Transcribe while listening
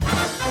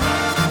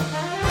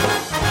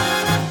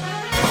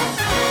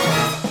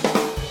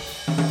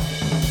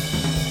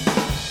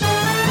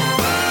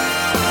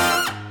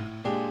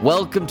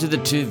Welcome to the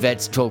Two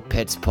Vets Talk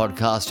Pets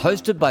podcast,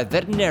 hosted by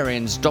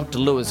veterinarians Dr.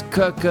 Lewis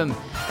Kirkham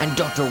and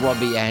Dr.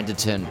 Robbie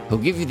Anderton, who'll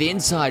give you the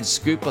inside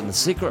scoop on the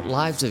secret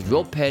lives of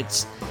your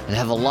pets and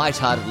have a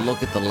light-hearted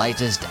look at the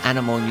latest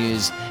animal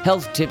news,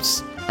 health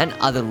tips, and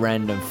other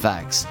random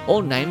facts.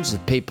 All names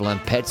of people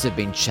and pets have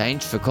been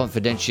changed for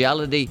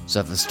confidentiality, so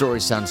if the story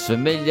sounds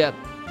familiar,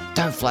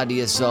 don't flatter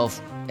yourself.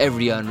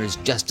 Every owner is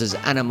just as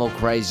animal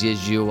crazy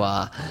as you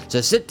are. So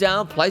sit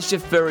down, place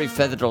your furry,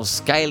 feathered or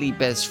scaly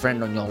best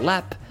friend on your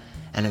lap,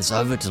 and it's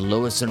over to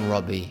Lewis and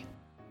Robbie.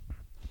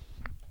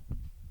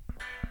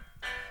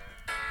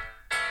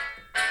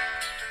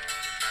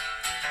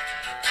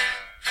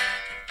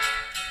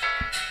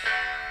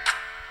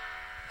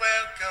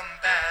 Welcome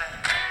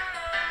back.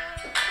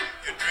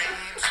 Your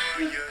dreams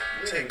were your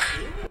ticket.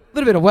 A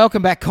little bit of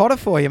Welcome Back Cotter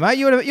for you, mate.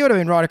 You would have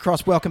been right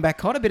across Welcome Back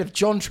Cotter. A bit of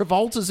John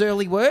Travolta's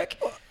early work.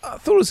 I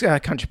thought it was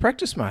country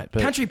practice, mate.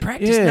 But Country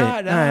practice?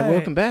 Yeah, No.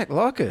 welcome back.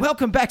 Like it.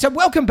 Welcome back. So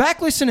welcome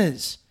back,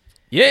 listeners.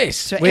 Yes,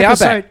 So we are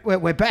back.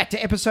 We're back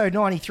to episode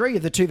 93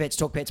 of the Two Vets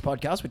Talk Pets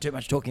podcast, where too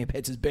much talking of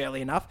pets is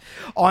barely enough.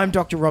 I'm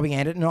Dr. Robbie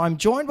Anderton, and I'm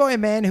joined by a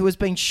man who has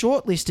been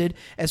shortlisted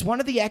as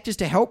one of the actors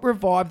to help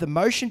revive the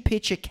motion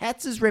picture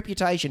Cats'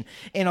 reputation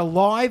in a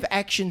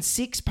live-action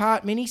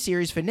 6-part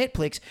miniseries for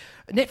Netflix,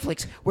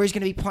 where he's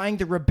going to be playing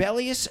the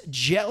rebellious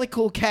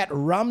jellicle cat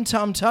Rum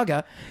Tum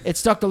Tugger.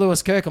 It's Dr.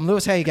 Lewis Kirkham.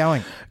 Lewis, how are you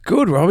going?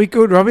 Good, Robbie.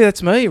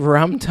 That's me,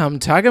 Rum Tum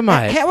Tugger,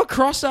 mate. How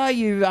across are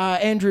you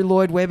Andrew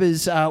Lloyd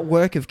Webber's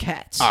work of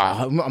cats?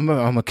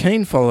 I'm a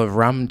keen follower of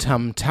Rum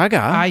Tum Tugger.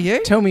 Are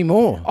you? Tell me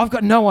more. I've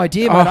got no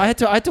idea, mate. I had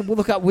to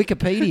look up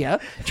Wikipedia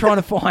trying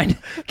to find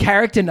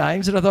character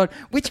names, and I thought,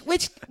 which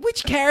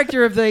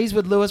character of these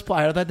would Lewis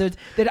play? I thought there'd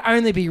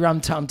only be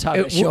Rum Tum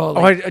Tugger,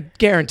 surely. I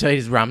guarantee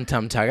it's Rum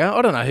Tum Tugger.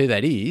 I don't know who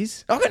that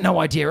is. I've got no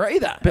idea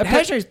either. But But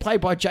apparently he's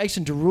played by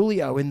Jason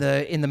Derulo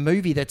in the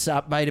movie that's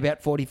made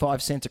about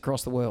 45 cents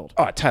across the world.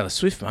 Oh, Taylor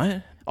Swift,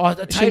 mate. Oh,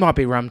 She might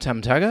be Rum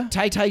Tum Tugger.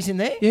 Tay-Tay's in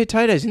there? Yeah,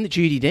 Tato's in the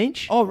Judi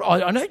Dench. Oh,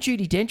 I know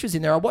Judi Dench was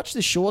in there. I watched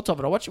the shorts of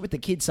it. I watched it with the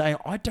kids saying,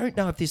 I don't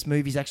know if this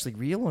movie's actually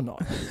real or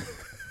not.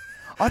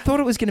 I thought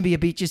it was going to be a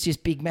bit just this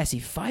big,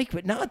 massive fake,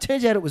 but no, it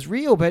turns out it was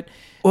real. But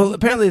Well,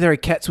 apparently there are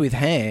cats with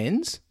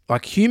hands,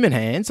 like human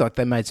hands, like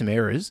they made some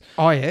errors.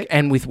 Oh, yeah?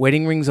 And with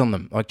wedding rings on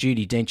them. Like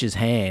Judi Dench's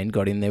hand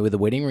got in there with a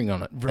wedding ring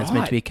on it. That's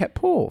meant Right. to be a cat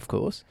paw, of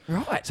course.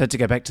 Right. So I had to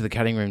go back to the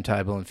cutting room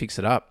table and fix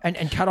it up. And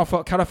cut off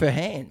her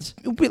hands.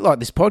 A bit like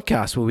this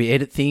podcast where we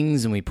edit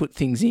things and we put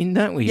things in,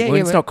 don't we? Yeah, When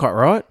yeah, it's we- not quite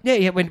right.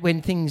 Yeah.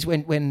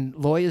 When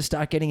lawyers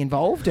start getting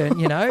involved,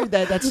 and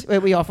that's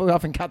where we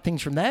often cut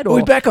things from that. Or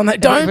We're back on that.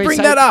 Don't we bring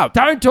say, that up.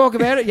 Don't talk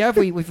about it. Yeah,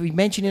 if we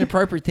mention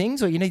inappropriate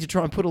things, or you need to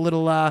try and put a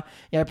little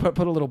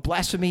put a little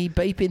blasphemy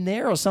beep in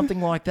there or something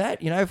like that.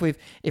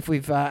 If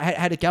we've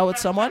had a go at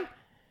someone.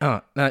 Oh,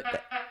 no,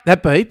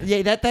 that beep.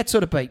 Yeah, that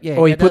sort of beep. Yeah.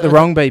 Or you put the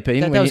wrong beep in.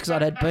 That when was you- because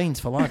I'd had beans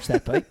for lunch.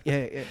 That beep.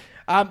 Yeah.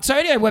 So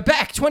anyway, we're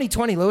back.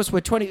 2020, Lewis. We're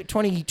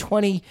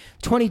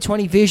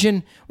 2020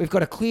 vision. We've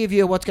got a clear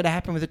view of what's going to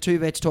happen with the Two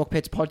Vets Talk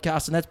Pets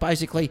podcast, and that's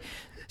basically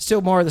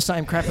still more of the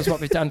same crap as what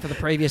we've done for the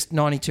previous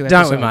 92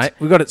 episodes. Don't we, mate?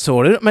 We got it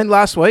sorted. I mean,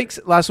 last week's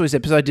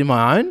episode I did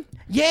my own.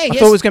 Yeah, I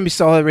thought it was going to be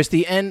solo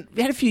resty, and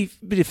we had a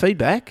bit of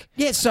feedback.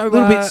 Yeah, so... A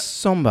little bit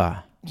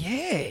somber.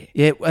 Yeah.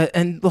 Yeah,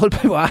 and a lot of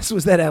people asked,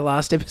 was that our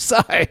last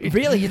episode?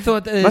 Really? You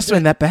thought... Must have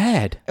been that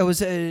bad. It was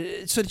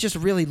sort of just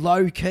really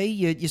low key.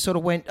 You sort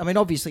of went... I mean,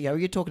 obviously,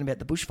 you're talking about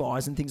the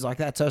bushfires and things like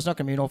that, so it's not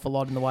going to be an awful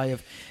lot in the way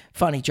of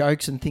funny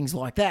jokes and things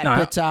like that.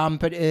 No.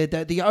 But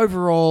the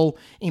overall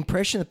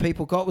impression that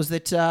people got was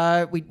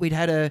that we'd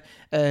had a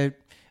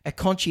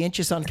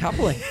conscientious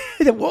uncoupling.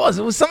 It was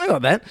something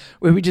like that.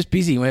 We were just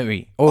busy, weren't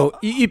we? Or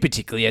you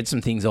particularly had some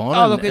things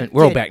on. And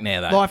we're all back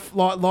now,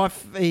 though.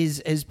 Life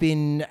has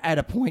been at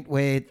a point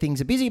where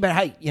things are busy, but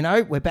hey,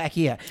 we're back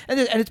here, and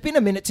it's been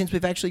a minute since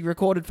we've actually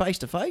recorded face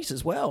to face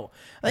as well.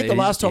 I think the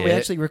last time we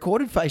actually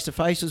recorded face to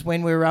face was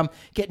when we were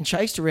getting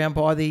chased around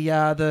by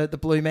the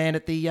blue man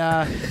at the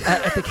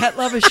Cat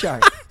Lovers show.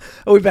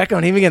 Are we back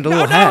on him again? The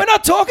little No, hat. we're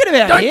not talking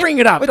about Don't him. bring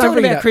it up. We're Don't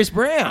talking bring it about up. Chris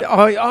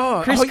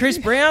Brown. Chris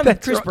Brown.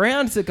 That's Chris right.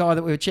 Brown's the guy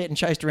that we were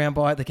chased around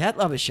by at the Cat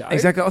Lovers show.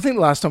 Exactly. I think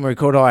the last time we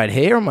recorded, I had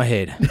hair on my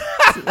head.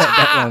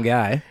 that long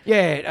ago.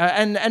 Yeah,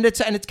 and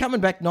it's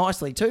coming back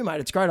nicely too,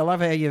 mate. It's great. I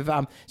love how you've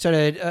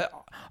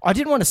I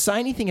didn't want to say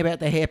anything about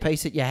the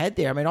hairpiece that you had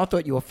there. I mean, I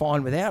thought you were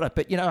fine without it,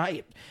 but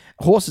hey,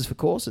 horses for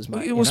courses,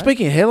 mate. Well,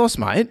 speaking of hair loss,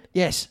 mate.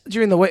 Yes.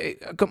 During the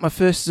week, I got my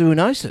first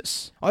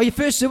zoonosis. Oh, your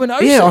first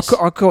zoonosis? Yeah,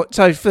 I caught.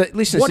 So for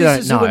listeners What who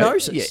is don't a know,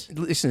 zoonosis?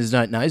 yeah, listeners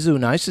don't know,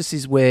 zoonosis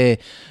is where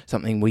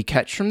something we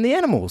catch from the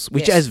animals,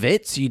 which Yes. as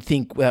vets you'd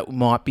think that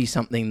might be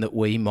something that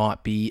we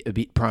might be a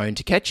bit prone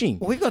to catching.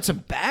 Well, we've got some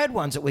bad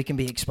ones that we can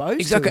be exposed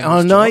Exactly. to. in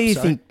I this know job, you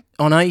so- think.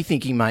 I know you're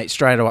thinking, mate.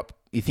 Straight up,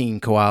 you're thinking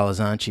koalas,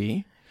 aren't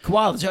you?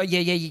 Koalas. Oh, yeah.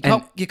 You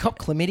cop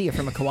chlamydia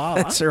from a koala.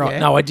 That's right. Yeah.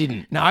 No, I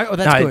didn't. No? Oh,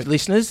 that's no, good.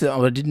 listeners,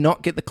 I did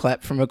not get the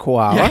clap from a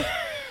koala.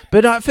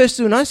 But first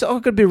zoonosis, I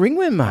got a bit of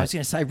ringworm, mate. I was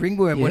going to say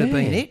ringworm would have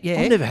been it.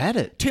 Yeah. I've never had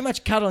it. Too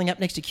much cuddling up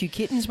next to cute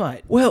kittens,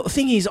 mate. Well, the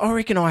thing is, I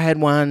reckon I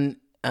had one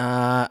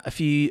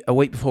a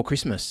week before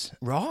Christmas.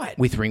 Right.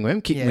 With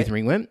ringworm, kitten with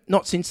ringworm.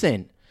 Not since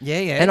then. Yeah.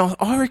 And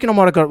I reckon I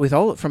might have got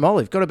it from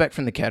Olive. Got her back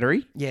from the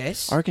cattery.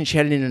 Yes. I reckon she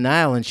had it in a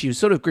nail and she was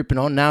sort of gripping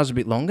on. Nails a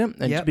bit longer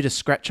and a bit of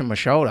scratch on my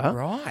shoulder.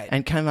 Right.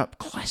 And came up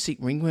classic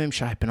ringworm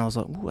shape. And I was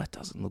like, ooh, that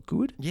doesn't look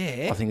good.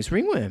 Yeah. I think it's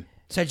ringworm.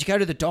 So did you go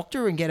to the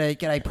doctor and get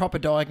a proper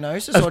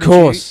diagnosis? Of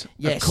course.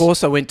 Of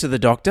course I went to the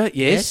doctor,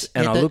 yes.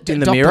 And I looked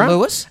in the mirror. Dr.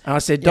 Lewis. And I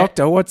said,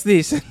 Doctor, what's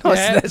this? And I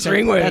said, that's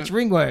ringworm. That's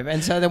ringworm.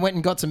 And so they went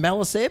and got some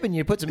Meliseb and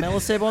you put some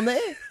Meliseb on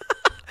there?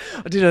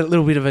 I did a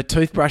little bit of a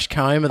toothbrush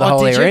comb of the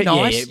whole area.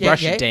 Nice. Yeah,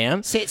 brush it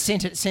down.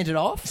 Sent it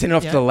off? Sent it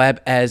off to the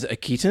lab as a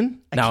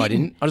kitten. I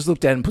didn't. I just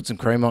looked at it and put some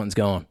cream on it and it's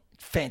gone.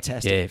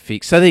 Fantastic. Yeah,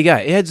 fixed. So there you go.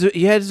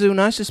 You had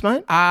zoonosis,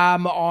 mate?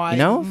 You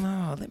know?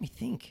 Oh, let me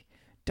think.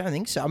 Don't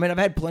think so. I mean, I've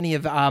had plenty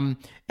of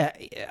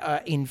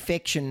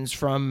infections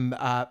from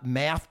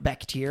mouth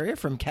bacteria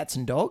from cats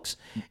and dogs,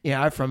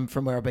 from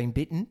where I've been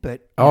bitten.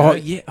 But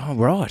yeah. Oh,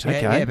 right.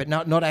 Okay. Yeah, but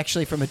not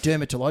actually from a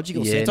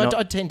dermatological sense. not-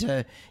 I tend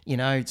to,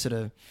 sort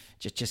of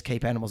just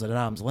keep animals at an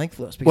arm's length,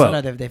 Lewis, because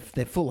I know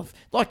they're full of,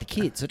 like the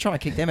kids. I try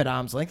and keep them at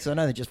arm's length, so I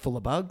know they're just full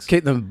of bugs.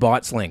 Keep them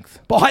bite's length.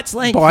 Bites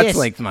length, Bites yes.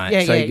 length, mate.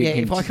 Yeah, So yeah, you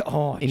yeah.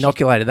 can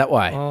inoculated that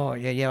way. Oh,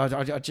 yeah.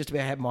 I just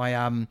about had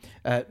my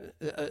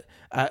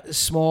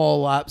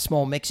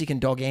small Mexican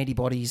dog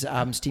antibodies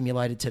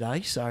stimulated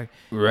today. So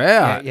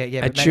Right.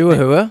 Yeah. A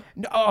Chihuahua?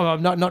 No,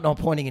 I'm not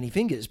pointing any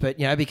fingers, but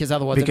because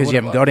otherwise Because you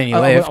haven't got any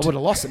left. I would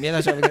have lost them. Yeah,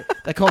 that's what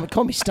they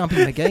call me Stumpy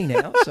McGee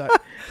now. So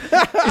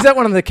Is that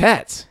one of the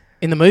cats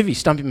in the movie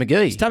Stumpy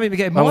McGee? Stumpy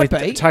McGee One might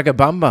with be. Tugger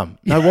Bum Bum.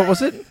 No, what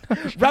was it?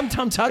 Rum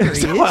Tum Tugger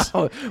he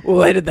is.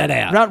 We'll edit that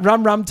out.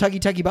 Rum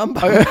Tuggy Tuggy Bum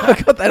Bum.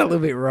 I got that a little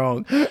bit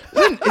wrong.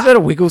 Is that a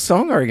Wiggle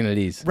song? I reckon it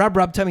is.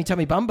 Rub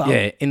Tummy Bum Bum.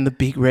 Yeah, in the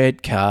big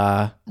red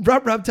car.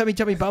 Rub Tummy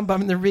Bum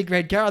Bum in the big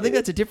red car. I think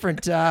that's a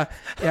different.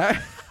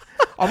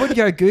 I wouldn't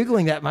go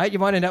Googling that, mate. You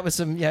might end up with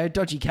some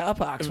dodgy car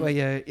parks where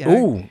you.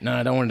 Ooh, no,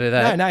 I don't want to do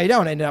that. No, you don't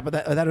want to end up with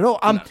that at all.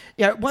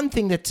 One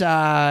thing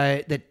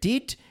that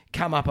did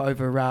come up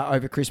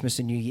over Christmas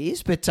and New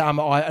Year's, but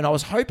I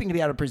was hoping to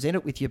be able to present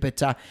it with you, but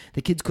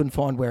the kids couldn't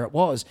find where it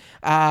was.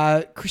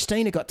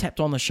 Christina got tapped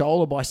on the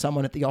shoulder by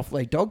someone at the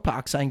off-lead dog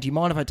park saying, "Do you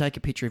mind if I take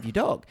a picture of your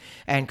dog?"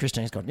 And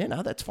Christina's gone, "Yeah,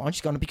 no, that's fine."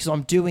 She's gone because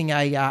I'm doing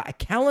a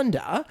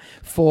calendar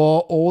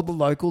for all the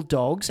local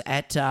dogs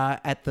down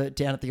at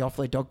the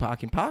off-lead dog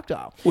park in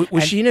Parkdale.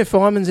 Was she in her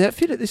fireman's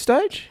outfit at this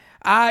stage?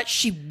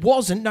 She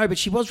wasn't, no, but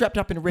she was wrapped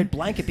up in a red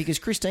blanket because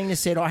Christina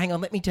said, "Oh, hang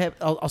on, let me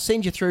I'll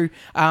send you through.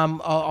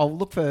 I'll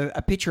look for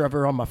a picture of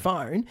her on my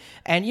phone."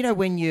 And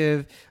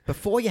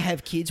before you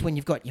have kids, when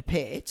you've got your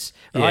pets,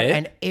 right,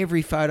 and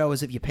every photo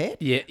is of your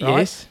pet, yeah, right?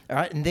 yes, all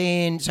right, and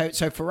then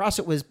so for us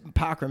it was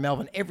Parker and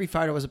Melvin. Every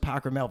photo was of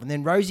Parker and Melvin.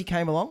 Then Rosie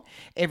came along.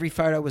 Every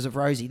photo was of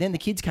Rosie. Then the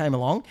kids came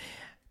along.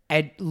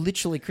 And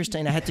literally,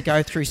 Christina had to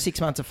go through 6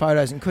 months of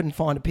photos and couldn't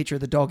find a picture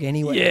of the dog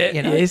anywhere. Yeah,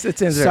 yes, that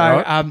sounds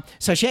right.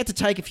 So she had to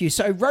take a few.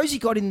 So Rosie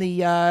got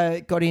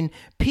in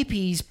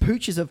Pippi's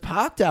Pooches of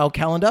Parkdale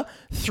calendar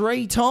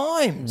 3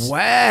 times.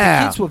 Wow,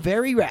 the kids were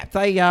very rapt.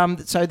 They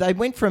so they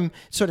went from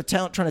sort of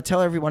trying to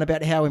tell everyone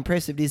about how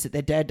impressive it is that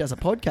their dad does a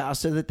podcast,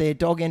 so that their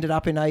dog ended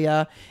up in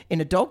a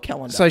dog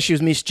calendar. So she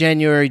was Miss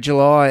January,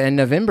 July, and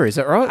November. Is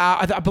that right?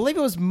 I believe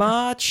it was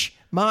March,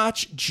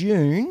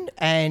 June,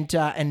 and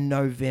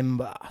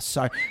November.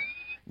 So,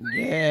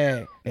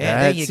 yeah,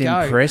 there you go.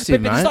 That's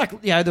impressive, but mate. it's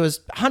like there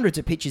was hundreds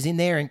of pictures in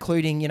there,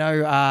 including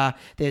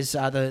there's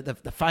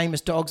the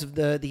famous dogs of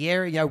the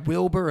area,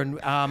 Wilbur and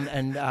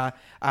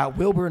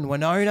Wilbur and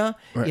Winona.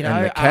 And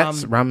the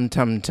cats, Rum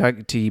Tum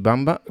Tuggy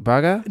Bum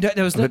Bugger.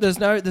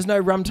 No, there's no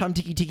Rum Tum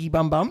Tiki Tiki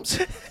Bum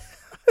Bums.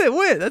 There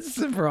were. That's a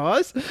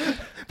surprise.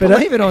 But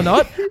believe it or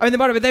not, I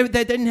mean,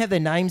 they didn't have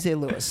their names there,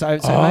 Lewis. So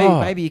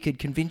maybe you could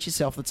convince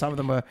yourself that some of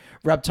them were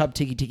Rub Tub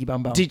Tiki Tiki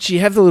Bum Bum. Did she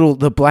have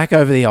the black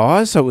over the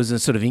eyes? So it was a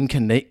sort of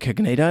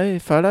incognito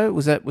photo.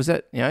 Was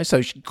that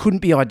so she couldn't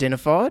be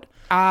identified?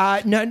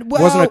 No,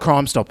 well, wasn't a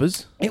Crime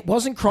Stoppers. It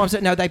wasn't Crime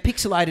Stoppers. No, they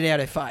pixelated out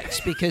her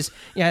face because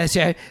they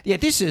say,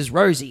 this is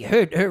Rosie.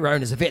 Her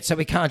owner's a vet, so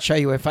we can't show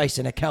you her face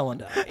in a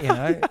calendar.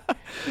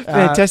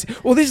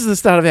 Fantastic. Well, this is the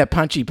start of our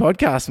punchy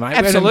podcast, mate.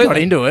 Absolutely. We got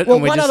into it. Well,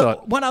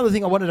 and one other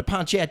thing I wanted to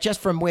punch out,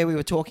 just from where we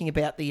were talking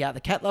about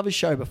the Cat Lovers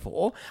show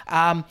before,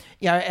 our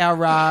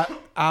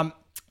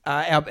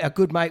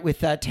good mate with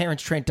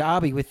Terence Trent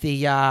D'Arby with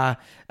the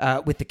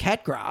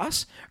cat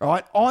grass,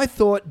 right? I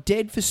thought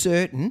dead for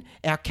certain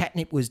our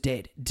catnip was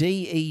dead.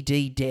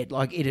 D-E-D, dead.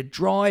 Like it had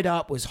dried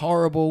up, was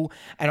horrible.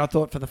 And I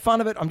thought for the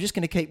fun of it, I'm just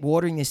going to keep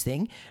watering this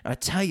thing. And I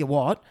tell you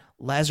what,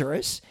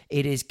 Lazarus,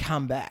 it has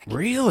come back.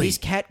 Really? This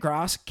cat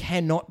grass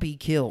cannot be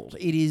killed.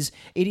 It is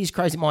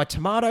crazy. My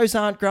tomatoes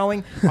aren't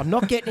growing. I'm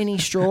not getting any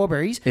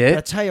strawberries. Yeah. But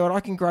I tell you what,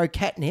 I can grow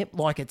catnip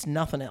like it's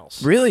nothing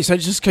else. Really? So it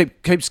just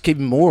keeps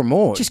keeping more and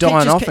more.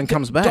 Dying off and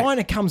comes back. Dying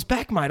and comes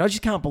back, mate. I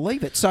just can't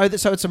believe it. So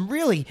it's some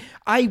really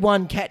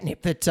A1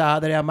 catnip that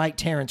our mate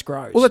Terence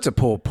grows. Well, that's a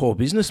poor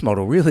business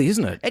model, really,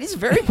 isn't it? It is a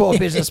very poor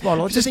business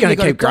model. It's just going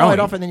to keep growing. Dye it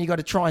off and then you've got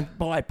to try and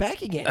buy it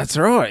back again. That's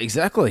right,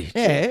 exactly.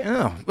 Yeah.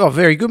 Oh, well,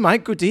 very good,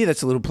 mate. Good to hear.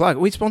 that's a little plug. Are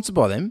we sponsored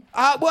by them?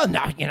 Well, no,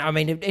 I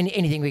mean,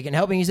 anything we can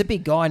help him. He's a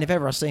big guy, and if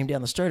ever I see him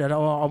down the street, I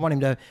want him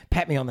to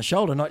pat me on the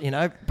shoulder, not,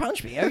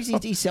 punch me.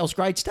 He sells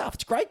great stuff.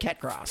 It's great cat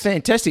grass.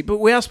 Fantastic. But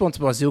we are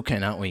sponsored by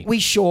Zilkeen, aren't we? We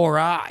sure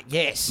are,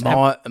 yes.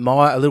 A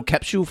little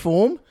capsule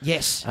form.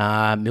 Yes.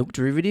 Milk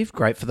derivative,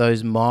 great for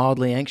those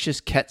mildly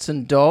anxious cats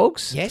and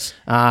dogs. Yes.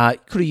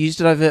 Could have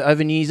used it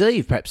over New Year's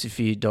Eve, perhaps if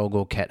your dog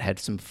or cat had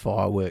some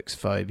fireworks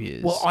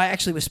phobias. Well, I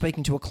actually was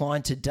speaking to a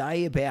client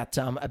today about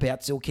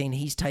Zilkeen.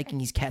 He's taking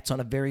his cats on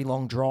a very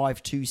long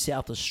drive to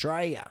South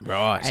Australia.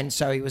 Right. And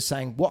so he was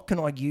saying, what can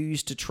I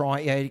use to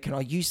try, can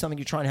I use something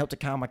to try and help to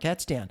calm my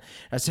cats down?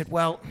 I said,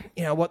 well,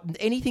 you know what,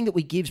 anything that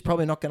we give is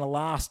probably not going to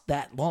last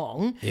that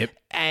long. Yep.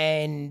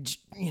 And,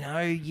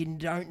 you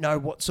don't know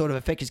what sort of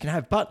effect it's going to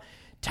have. But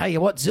tell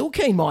you what,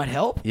 Zilkeen might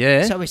help.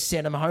 Yeah. So we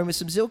sent them home with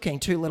some Zilkeen,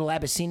 2 little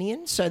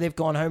Abyssinians. So they've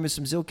gone home with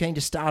some Zilkeen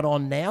to start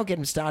on now, get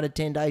them started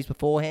 10 days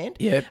beforehand.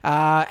 Yep.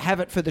 Have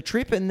it for the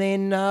trip and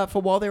then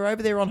for while they're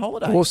over there on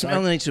holiday. Awesome. So,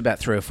 only needs about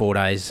 3 or 4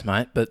 days,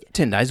 mate, but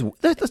 10 days,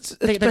 that's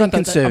being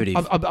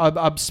conservative.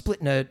 I'm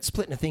splitting a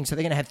thing, so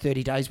they're going to have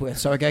 30 days worth.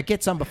 So I go,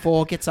 get some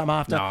before, get some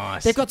after.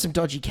 Nice. They've got some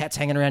dodgy cats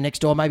hanging around next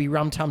door, maybe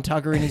Rum Tum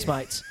Tugger and his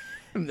mates.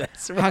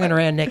 That's right. Hanging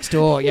around next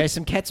door,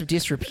 some cats of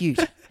disrepute.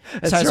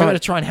 So I'm going to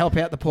try and help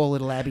out the poor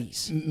little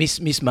Abbies.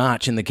 Miss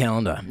March in the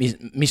calendar.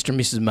 Mr. and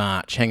Mrs.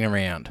 March hanging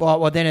around.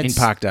 Well, then it's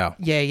in Parkdale.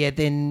 Yeah.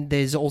 Then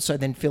there's also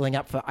then filling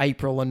up for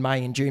April and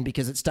May and June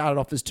because it started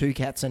off as 2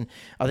 cats, and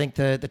I think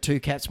the 2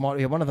 cats one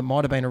of them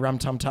might have been a Rum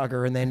Tum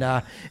Tugger, and then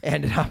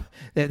ended up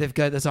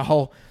there's a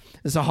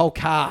whole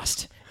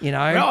cast.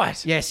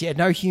 Right. Yes,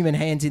 no human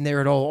hands in there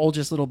at all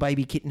just little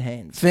baby kitten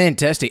hands.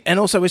 Fantastic. And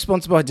also we're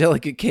sponsored by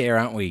Delicate Care,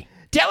 aren't we?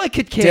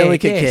 Delicate Care,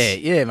 Care,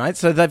 yeah, mate.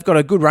 So they've got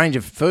a good range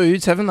of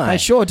foods, haven't they? They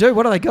sure do.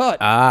 What do they got?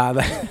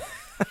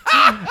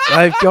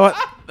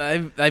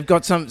 They've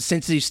got some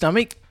sensitive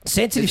stomach.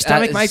 Sensitive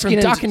stomach made from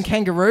duck and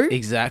kangaroo.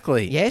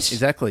 Exactly. Yes.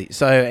 Exactly.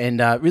 So, and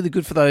really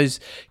good for those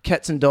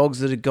cats and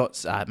dogs that have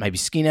got maybe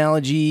skin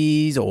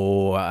allergies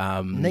or...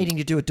 needing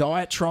to do a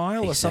diet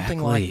trial or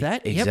something like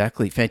that.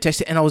 Exactly. Yep.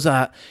 Fantastic. And I was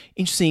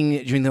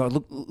interesting during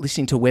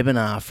listening to a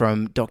webinar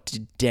from Dr.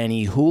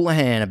 Danny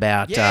Houlihan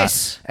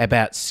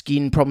about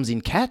skin problems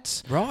in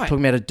cats. Right. Talking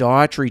about a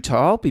dietary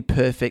trial. Be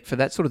perfect for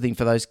that sort of thing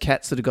for those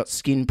cats that have got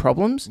skin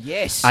problems.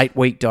 Yes.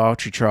 8-week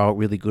dietary trial,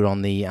 really good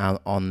on the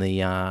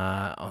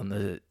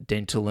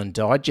dental and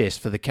digest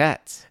for the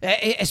cats,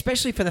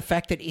 especially for the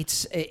fact that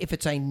if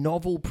it's a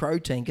novel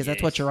protein, because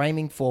that's what you're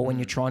aiming for when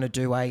you're trying to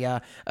do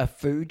a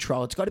food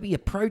trial. It's got to be a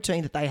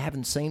protein that they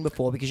haven't seen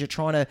before because you're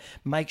trying to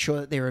make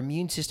sure that their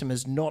immune system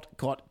has not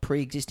got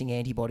pre-existing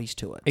antibodies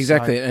to it.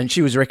 Exactly, and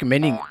she was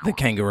recommending the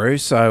kangaroo.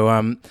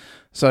 So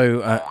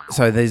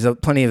there's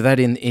plenty of that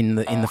in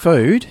the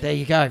food. There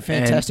you go,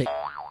 fantastic.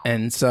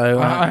 And so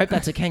I hope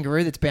that's a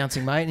kangaroo that's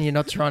bouncing, mate, and you're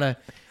not trying to.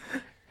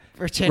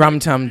 Rum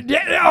Tum.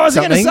 Yeah, I was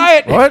going to say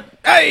it. What?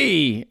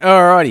 Hey!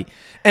 Alrighty.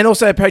 And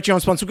also a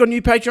Patreon sponsor. We've got a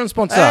new Patreon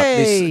sponsor.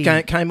 Hey.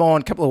 This came on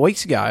a couple of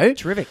weeks ago.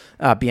 Terrific.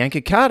 Bianca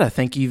Carter.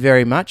 Thank you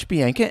very much,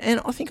 Bianca. And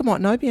I think I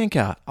might know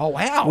Bianca. Oh,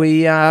 wow.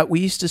 We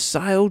used to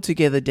sail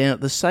together down at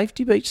the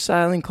Safety Beach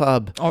Sailing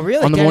Club. Oh,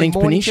 really? On the Down in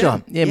Mornington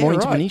Peninsula. Yeah,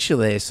 Mornington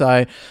Peninsula there.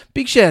 So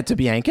big shout out to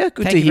Bianca.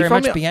 Good Thank to you hear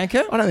very from much,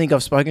 Bianca. I don't think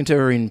I've spoken to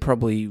her in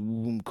probably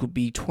could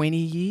be 20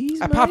 years.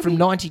 Apart from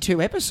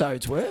 92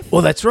 episodes worth.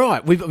 Well, that's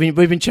right. We've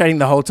been chatting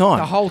the whole time.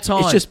 The whole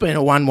time. It's just been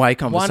a one-way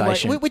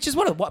conversation. Which is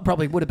what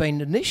probably would have been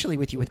initially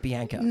with you with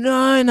Bianca.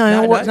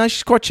 No,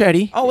 she's quite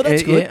chatty. Oh, well,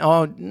 that's good.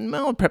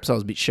 Yeah, perhaps I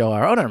was a bit shy.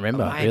 I don't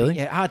remember, really.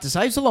 Yeah, hard to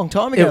say. It was a long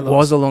time ago. It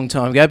was a long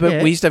time ago,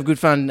 but we used to have good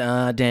fun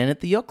down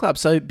at the yacht club.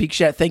 So big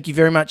shout. Thank you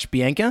very much,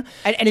 Bianca.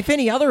 And if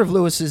any other of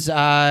Lewis's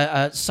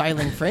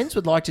sailing friends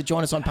would like to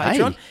join us on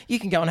Patreon, you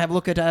can go and have a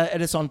look at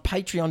us on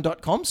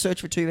patreon.com,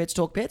 search for 2 Vets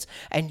Talk Pets,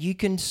 and you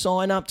can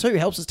sign up too.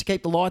 Helps us to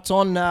keep the lights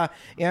on,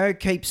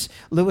 keeps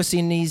Lewis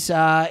in his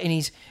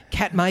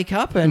cat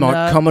makeup. And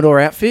my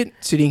Commodore outfit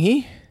sitting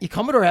here. Your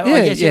Commodore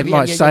outfit?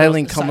 My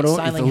sailing Commodore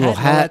with a little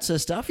hat. All that sort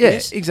of stuff. Yeah,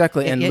 yes.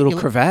 exactly. And a little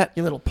cravat.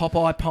 Your little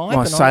Popeye pipe my and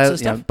all that sort of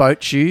stuff.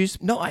 Boat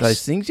shoes. Nice.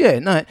 Those things. Yeah,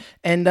 no.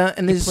 And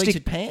there's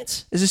pleated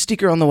pants. There's a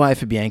sticker on the way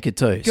for Bianca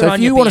too. Good so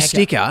if you want Bianca. a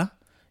sticker,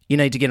 you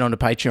need to get onto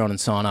Patreon and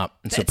sign up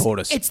and support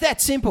us. It's that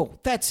simple.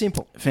 That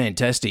simple.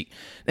 Fantastic.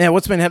 Now,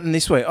 what's been happening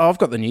this week? Oh, I've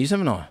got the news,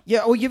 haven't I?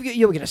 Yeah, well, you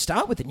were going to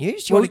start with the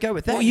news. Do you want to go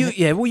with that? Well,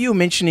 you were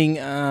mentioning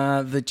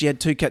that you had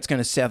 2 cats going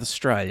to South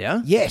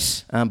Australia.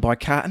 Yes. By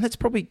car, and that's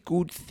probably a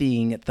good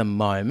thing at the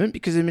moment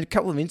because there have been a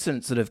couple of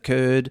incidents that have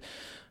occurred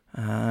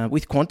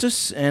with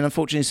Qantas and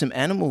unfortunately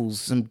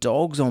some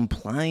dogs on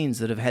planes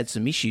that have had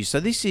some issues. So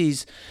this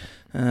is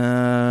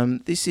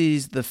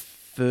the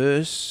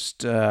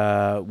first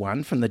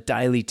one from the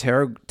Daily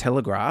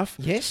Telegraph.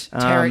 Yes,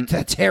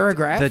 the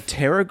Terragraph. The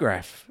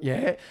Terragraph.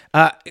 Yeah.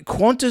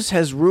 Qantas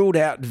has ruled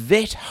out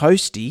vet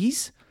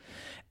hosties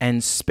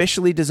and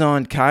specially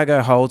designed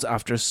cargo holds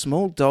after a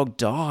small dog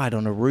died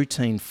on a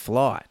routine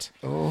flight.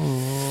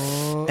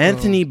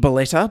 Anthony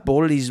Boletta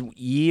boarded his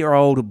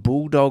year-old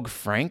bulldog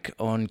Frank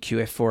on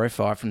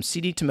QF405 from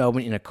Sydney to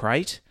Melbourne in a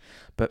crate,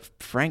 but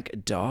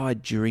Frank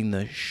died during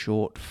the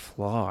short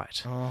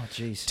flight. Oh,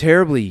 jeez.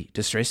 Terribly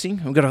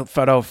distressing. We've got a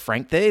photo of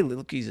Frank there.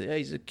 Look, he's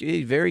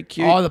very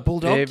cute. Oh, the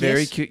bulldog, Yeah,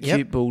 very yes. cute, Yep.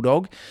 cute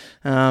bulldog.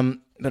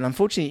 But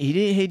unfortunately,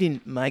 he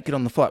didn't make it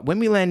on the flight. When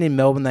we landed in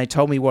Melbourne, they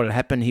told me what had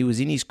happened. He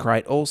was in his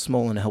crate, all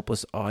small and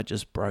helpless. I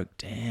just broke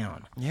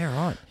down. Yeah,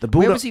 right. The Where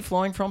bulldog- was he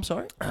flying from,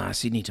 sorry?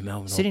 Sydney to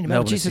Melbourne. Sydney to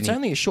Melbourne. Jeez, it's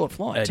only a short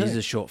flight, It too. is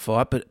a short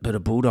flight, but a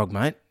bulldog,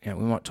 mate. Yeah,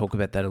 we might talk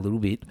about that a little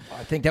bit.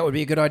 I think that would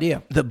be a good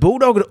idea. The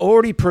bulldog had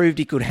already proved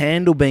he could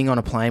handle being on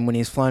a plane when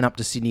he was flown up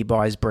to Sydney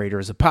by his breeder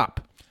as a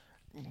pup.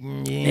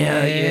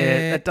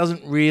 Yeah, that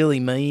doesn't really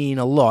mean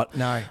a lot.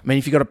 No. I mean,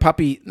 if you've got a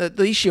puppy,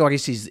 the issue, I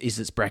guess, is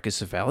it's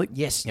brachycephalic.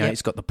 Yes, You know, yep.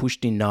 it's got the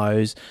pushed-in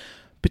nose.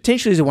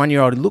 Potentially as a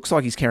 1-year-old, it looks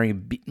like he's carrying a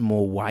bit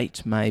more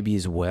weight maybe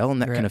as well,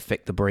 and that Right. can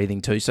affect the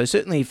breathing too. So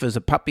certainly if as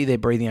a puppy they're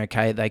breathing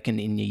okay, they can,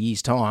 in a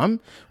year's time,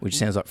 which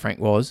sounds like Frank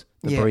was,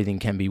 the Yeah. breathing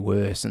can be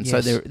worse. And so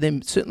Yes. they're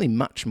certainly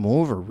much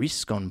more of a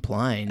risk on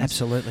planes.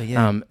 Absolutely,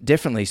 yeah.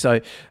 Definitely.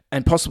 So,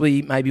 and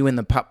possibly maybe when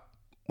the pup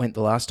went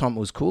the last time it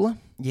was cooler.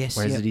 Yes,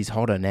 Whereas yep. it is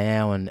hotter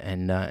now,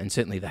 and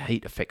certainly the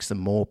heat affects them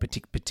more,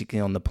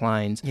 particularly on the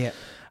plains. Yeah.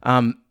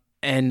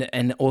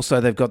 And also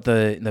they've got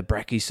the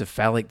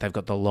brachycephalic, they've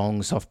got the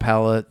long soft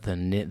palate,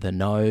 the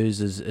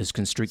nose is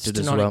constricted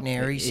as Stenotic well.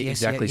 nares, yes,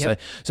 exactly. yep.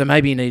 So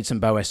maybe you need some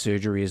Boas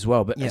surgery as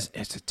well. But Yep.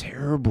 it's a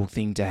terrible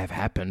thing to have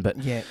happen.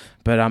 But Yeah.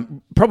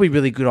 probably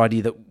really good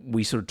idea that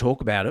we sort of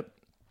talk about it.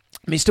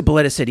 Mr.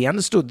 Boletta said he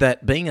understood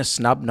that being a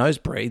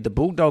snub-nosed breed, the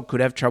bulldog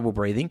could have trouble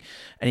breathing,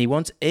 and he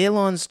wants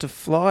airlines who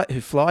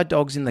fly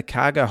dogs in the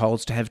cargo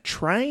holds to have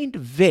trained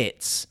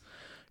vets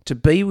to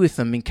be with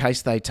them in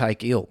case they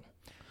take ill.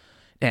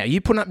 Now,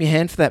 you putting up your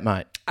hand for that,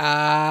 mate?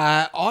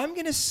 I'm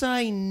going to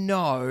say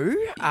no.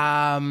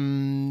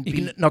 You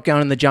can not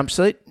going in the jump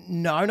seat?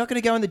 No, not going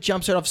to go in the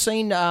jumpsuit. I've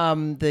seen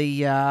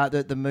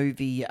the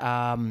movie.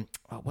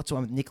 What's the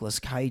one with Nicolas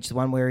Cage? The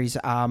one where he's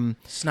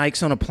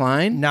Snakes on a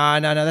plane? No.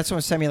 That's one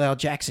with Samuel L.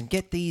 Jackson.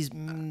 Get these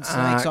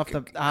snakes off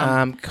the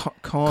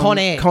Con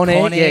Air. Con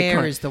Con yeah, Air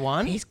Con- is the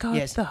one. He's got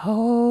Yes. the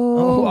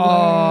whole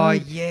Oh,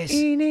 world yes.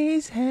 in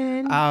his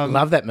hand.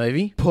 Love that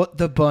movie. Put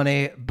the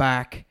bunny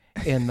back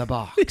in the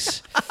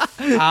box.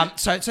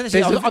 So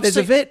There's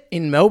a vet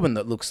in Melbourne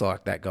that looks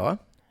like that guy,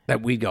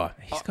 that weird guy.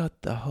 He's got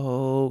the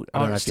whole. I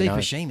don't know if you Steve know.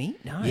 Buscemi?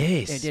 No.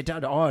 Yes.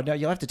 Oh, no,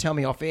 you'll have to tell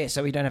me off air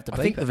so we don't have to I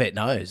beep think it. the vet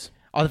knows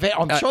Oh, the vet.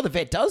 I'm sure the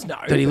vet does know.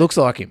 that he looks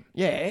like him.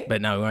 Yeah.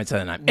 But no, we won't say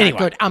the name. No, Anyway,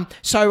 good.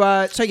 So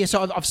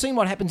I've seen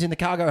what happens in the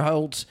cargo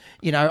holds,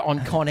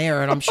 on Con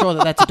Air, and I'm sure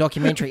that's a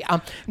documentary.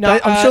 No,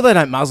 I'm sure they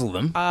don't muzzle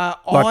them like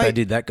they I-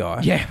 did that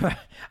guy. Yeah.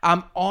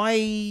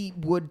 I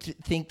would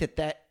think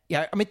that.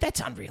 Yeah, I mean that's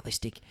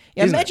unrealistic.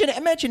 Yeah, Isn't it?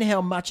 imagine how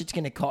much it's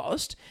going to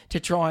cost to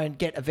try and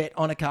get a vet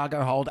on a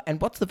cargo hold,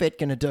 and what's the vet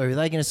going to do? Are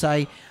they going to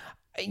say,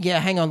 "Yeah,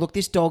 hang on, look,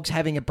 this dog's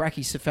having a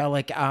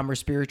brachycephalic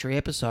respiratory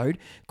episode.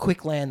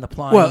 Quick land the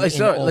plane." Well,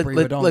 in Albury,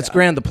 Wodonga." let's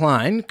ground the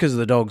plane because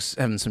the dog's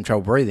having some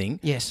trouble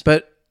breathing. Yes.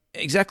 But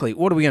exactly,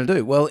 what are we going to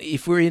do? Well,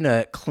 if we're in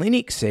a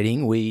clinic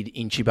setting, we'd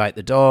intubate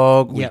the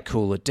dog, we'd Yep.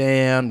 cool it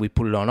down, we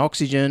put it on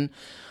oxygen.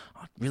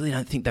 I really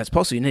don't think that's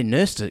possible. You need a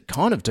nurse to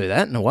kind of do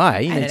that in a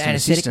way. You And need an some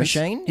anaesthetic assistance.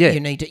 machine. Yeah. You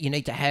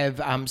need to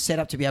have set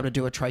up to be able to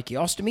do a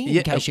tracheostomy Yeah.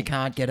 in case you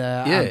can't get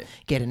Yeah.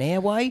 get an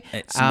airway.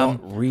 It's not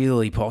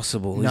really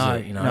possible, no,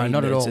 is it? no,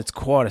 not at all. It's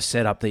quite a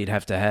setup that you'd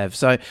have to have.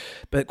 So,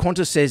 but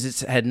Qantas says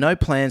it's had no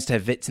plans to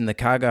have vets in the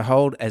cargo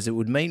hold as it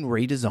would mean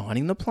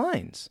redesigning the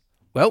planes.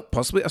 Well,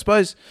 possibly. I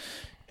suppose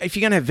if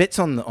you're going to have vets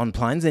on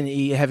planes, then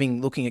you're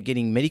looking at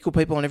getting medical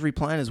people on every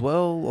plane as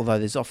well, although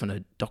there's often a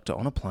doctor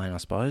on a plane, I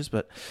suppose.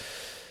 But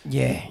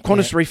Yeah.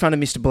 Qantas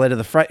refunded Mr. Boletta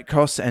the freight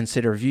costs and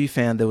said a review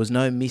found there was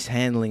no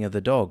mishandling of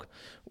the dog.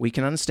 We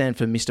can understand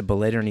for Mr.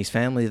 Boletta and his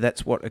family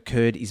that's what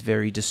occurred is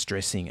very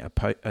distressing,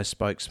 a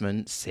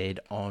spokesman said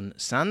on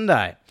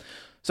Sunday.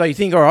 So you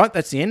think, all right,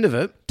 that's the end of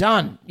it.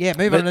 Done. Yeah,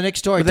 move on to the next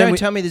story. but then Don't we-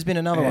 tell me there's been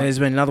another one. There's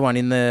been another one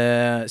in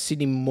the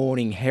Sydney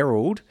Morning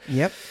Herald.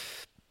 Yep.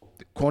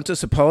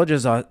 Qantas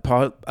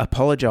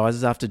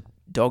apologises after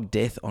dog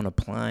death on a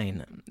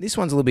plane. This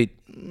one's a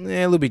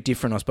little bit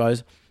different, I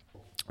suppose.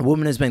 A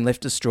woman has been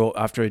left distraught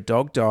after a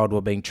dog died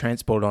while being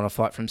transported on a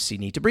flight from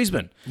Sydney to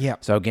Brisbane.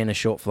 Yep. So again, a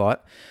short flight.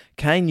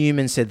 Kay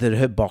Newman said that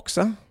her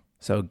boxer,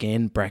 so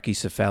again,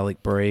 brachycephalic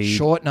breed.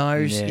 Short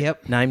nose. Yeah,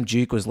 Yep. named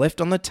Duke, was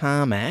left on the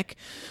tarmac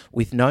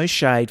with no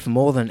shade for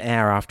more than an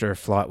hour after her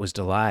flight was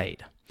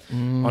delayed.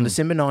 On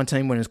December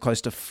 19, when it was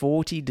close to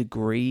 40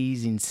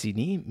 degrees in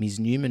Sydney, Ms.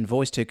 Newman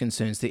voiced her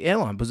concerns to the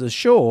airline, but was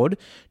assured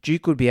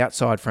Duke would be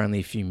outside for only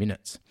a few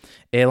minutes.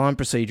 Airline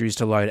procedure is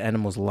to load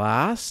animals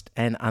last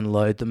and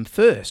unload them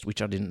first,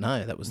 which I didn't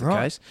know that was the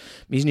Right. case.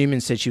 Ms.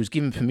 Newman said she was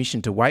given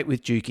permission to wait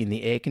with Duke in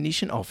the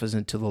air-conditioned office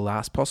until the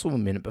last possible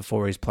minute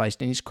before he was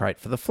placed in his crate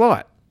for the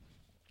flight.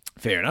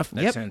 Fair enough.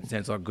 That Yep.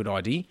 sounds like a good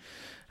idea.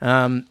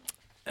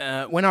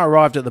 When I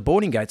arrived at the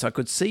boarding gates, I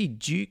could see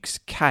Duke's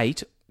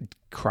Kate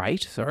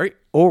crate,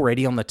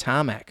 already on the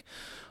tarmac.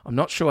 I'm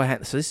not sure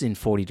how... So this is in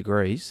 40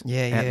 degrees out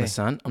in the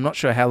sun. I'm not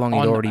sure how long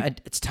he'd already...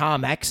 It's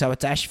tarmac, so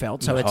it's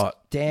asphalt, so hot. it's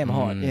damn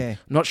hot, yeah. I'm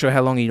not sure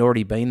how long he'd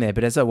already been there,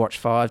 but as I watched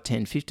 5,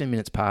 10, 15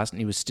 minutes pass and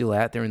he was still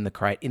out there in the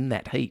crate in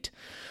that heat,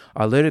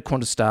 I alerted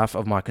Qantas staff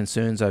of my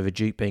concerns over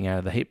Duke being out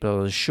of the heat, but I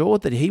was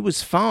assured that he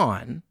was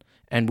fine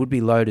and would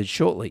be loaded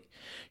shortly.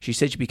 She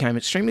said she became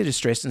extremely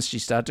distressed and she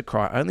started to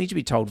cry, only to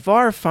be told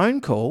via a phone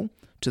call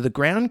to the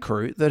ground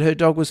crew that her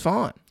dog was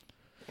fine.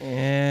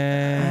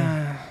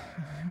 Yeah.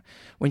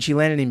 When she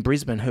landed in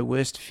Brisbane, her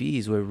worst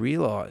fears were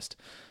realised.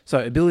 So,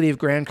 ability of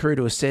ground crew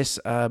to assess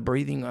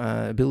breathing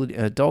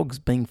ability, dogs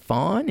being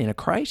fine in a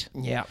crate.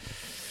 Yeah.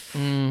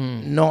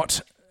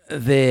 Not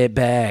their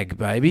bag,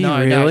 baby.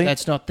 No, really?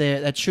 that's not their.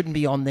 That shouldn't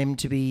be on them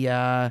to be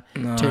to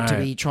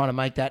be trying to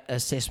make that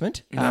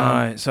assessment. No.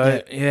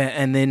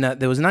 And then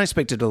there was an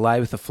unexpected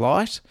delay with the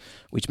flight,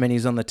 which meant he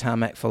was on the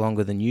tarmac for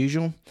longer than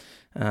usual.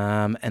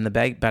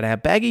 But our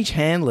baggage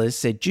handlers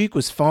said Duke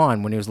was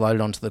fine when he was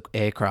loaded onto the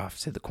aircraft,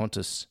 said the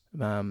Qantas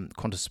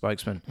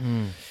spokesman.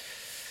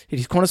 It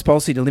is Qantas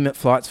policy to limit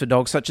flights for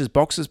dogs such as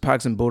boxers,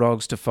 pugs and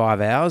bulldogs to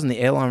 5 hours, and the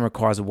airline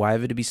requires a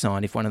waiver to be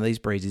signed if one of these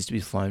breeds is to be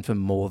flown for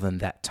more than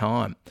that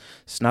time.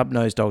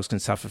 Snub-nosed dogs can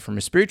suffer from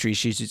respiratory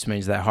issues, which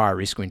means they're higher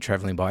risk when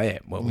travelling by air.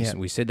 Well,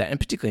 we said that, and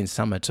particularly in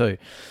summer too.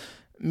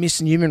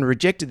 Miss Newman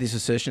rejected this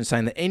assertion,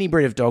 saying that any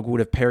breed of dog would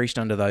have perished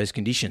under those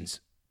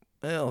conditions.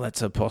 Well,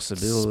 that's a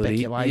possibility.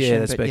 Speculation. Yeah,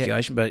 that's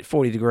speculation. But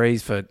 40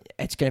 degrees for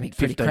it's going to be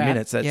pretty 15 crap.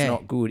 minutes, that's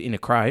not good in a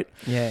crate.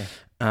 Yeah.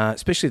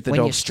 Especially if the When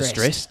you're dog's stressed.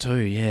 distressed too,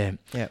 yeah.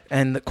 Yeah.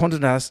 And the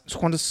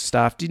Qantas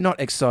staff did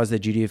not exercise their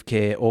duty of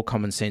care or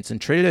common sense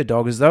and treated her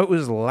dog as though it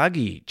was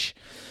luggage.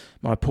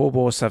 My poor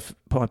boy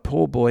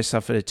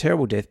suffered a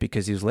terrible death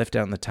because he was left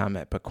out on the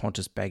tarmac by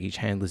Qantas baggage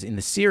handlers in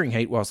the searing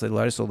heat whilst they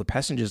loaded all the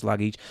passengers'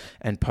 luggage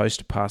and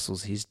post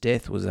parcels. His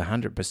death was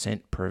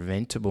 100%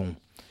 preventable.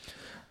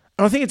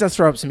 And I think it does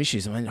throw up some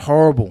issues. I mean,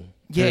 horrible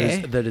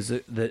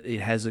that it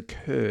has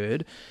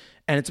occurred.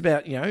 And it's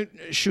about,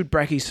 should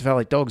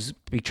brachycephalic dogs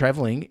be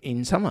travelling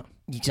in summer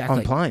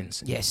on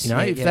planes? Yes.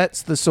 If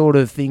that's the sort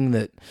of thing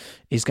that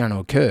is going to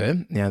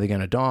occur, they're going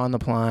to die on the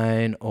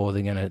plane or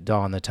they're going to die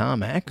on the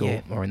tarmac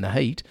or in the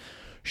heat,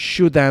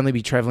 should they only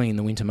be travelling in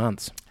the winter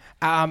months?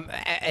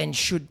 And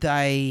should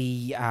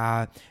they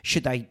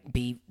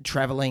be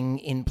travelling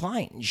in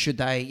planes? Should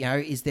they,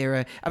 is there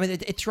a? I mean,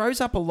 it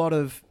throws up a lot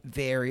of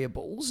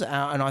variables,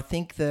 and I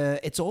think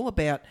it's all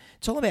about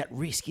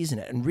risk, isn't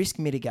it? And risk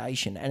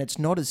mitigation, and it's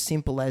not as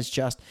simple as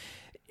just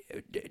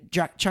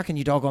chucking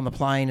your dog on the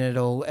plane and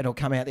it'll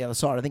come out the other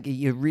side. I think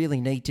you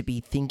really need to be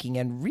thinking,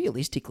 and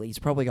realistically, it's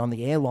probably on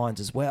the airlines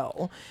as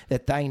well,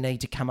 that they need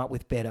to come up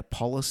with better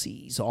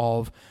policies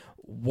of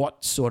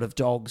what sort of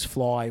dogs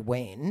fly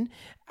when,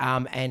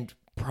 and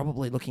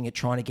probably looking at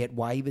trying to get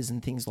waivers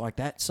and things like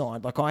that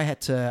signed. Like I had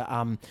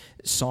to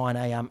sign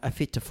a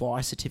fit to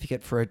fly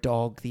certificate for a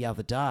dog the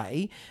other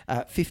day,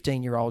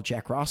 15-year-old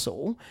Jack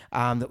Russell,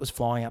 that was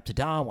flying up to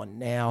Darwin.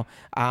 Now,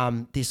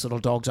 this little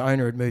dog's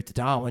owner had moved to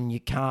Darwin.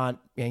 You're not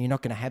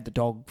going to have the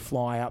dog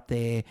fly up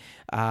there,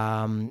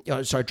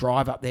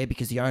 drive up there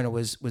because the owner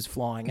was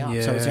flying up.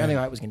 So it's the only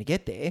way it was going to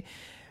get there.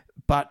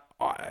 But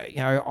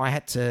I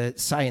had to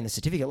say in the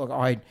certificate, look,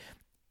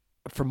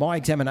 from my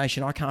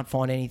examination, I can't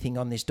find anything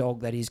on this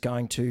dog that is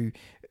going to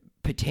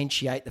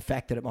potentiate the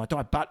fact that it might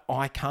die, but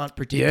I can't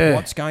predict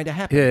what's going to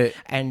happen. Yeah.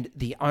 And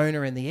the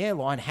owner and the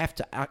airline have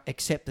to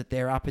accept that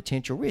there are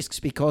potential risks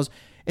because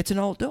it's an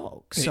old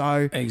dog.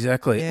 So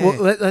exactly. Yeah.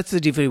 Well, that's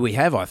the difficulty we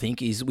have, I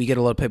think, is we get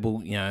a lot of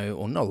people,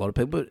 or not a lot of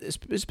people, but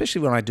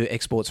especially when I do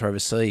exports for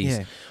overseas,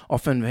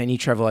 often when you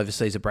travel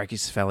overseas, a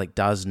brachycephalic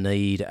does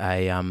need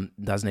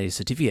a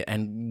certificate,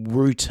 and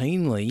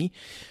routinely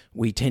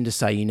we tend to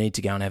say you need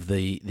to go and have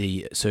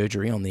the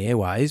surgery on the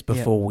airways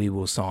before we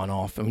will sign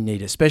off, and we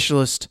need a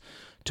specialist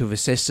to have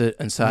assessed it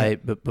and say,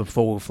 but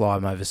before we'll fly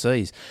them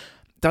overseas.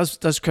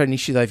 Does create an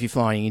issue though if you're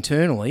flying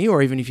internally,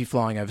 or even if you're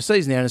flying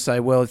overseas now, to say,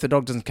 well, if the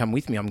dog doesn't come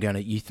with me, I'm going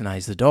to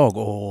euthanize the dog,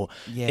 or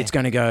it's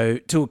going to go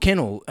to a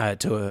kennel,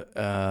 to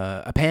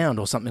a pound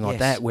or something like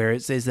that, where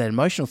there's that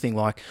emotional thing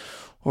like,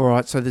 all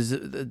right, so there's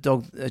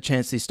a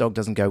chance this dog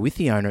doesn't go with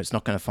the owner, it's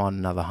not going to find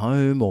another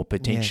home, or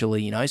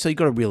potentially, so you've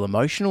got a real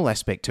emotional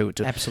aspect to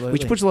it, absolutely,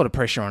 which puts a lot of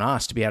pressure on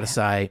us to be able to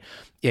say,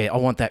 I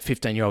want that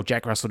 15-year-old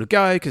Jack Russell to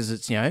go because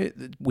it's,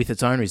 with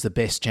its owner is the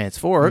best chance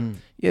for it.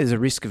 There's a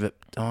risk of it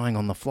dying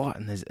on the flight,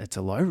 and it's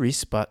a low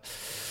risk, but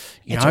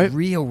it's a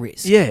real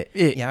risk. But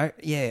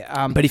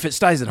if it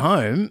stays at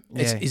home,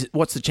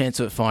 what's the chance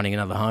of it finding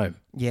another home?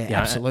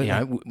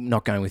 Absolutely.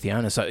 Not going with the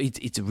owner. So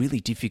it's a really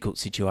difficult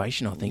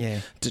situation, I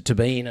think, to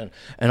be in.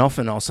 And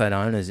often I'll say to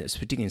owners,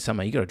 particularly in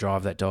summer, you got to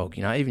drive that dog.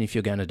 Even if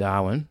you're going to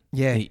Darwin,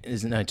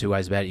 there's no two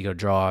ways about it. You got to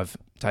drive.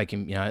 Take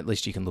him, at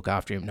least you can look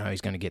after him, know he's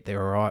going to get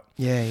there all right.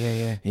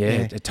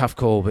 A tough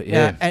call, but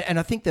and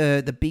I think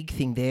the big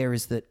thing there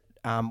is that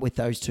with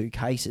those two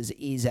cases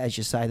is, as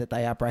you say, that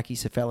they are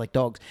brachycephalic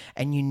dogs,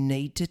 and you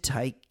need to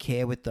take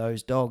care with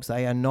those dogs.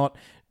 They are not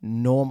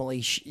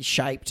normally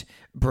shaped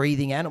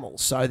breathing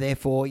animals. So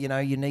therefore, you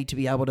need to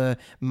be able to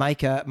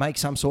make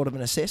some sort of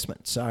an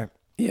assessment. So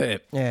Yeah,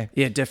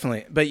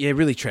 definitely. But yeah,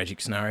 really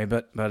tragic scenario.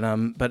 But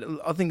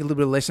I think a little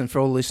bit of lesson for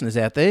all the listeners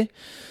out there.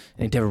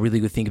 You need to have a really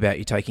good think about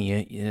you taking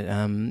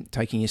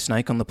your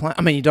snake on the plane.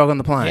 I mean, your dog on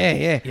the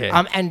plane.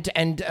 Yeah.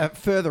 And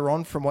further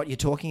on from what you're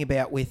talking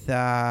about with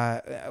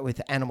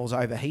animals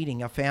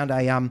overheating, I found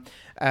an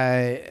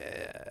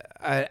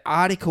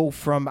article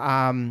from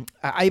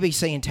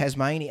ABC in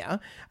Tasmania,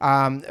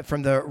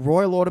 from the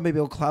Royal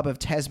Automobile Club of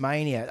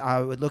Tasmania,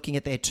 looking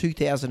at their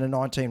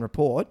 2019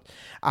 report.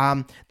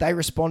 They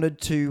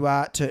responded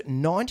to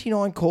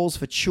 99 calls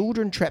for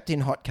children trapped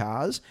in hot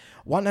cars,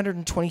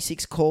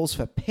 126 calls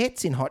for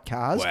pets in hot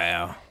cars,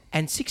 Wow.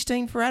 and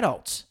 16 for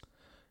adults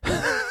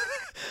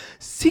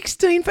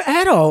 16 for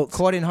adults.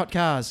 caught in hot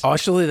cars. Oh,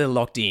 surely they're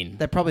locked in.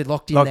 They're probably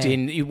locked in. Locked there.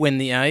 in. When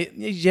did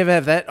you ever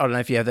have that? I don't know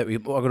if you have that. I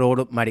got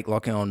automatic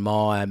locking on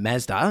my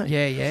Mazda.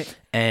 Yeah.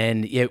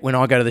 And yeah, when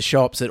I go to the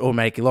shops, it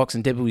automatically locks,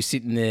 and Debbie was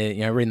sitting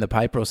there, reading the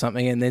paper or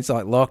something, and then it's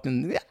like locked,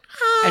 and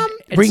And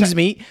rings so-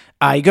 me.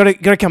 You got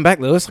to come back,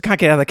 Lewis. I can't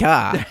get out of the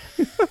car.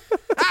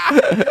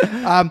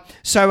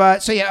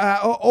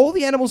 All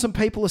the animals and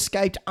people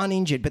escaped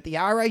uninjured, but the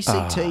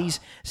RACT's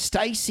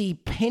Stacey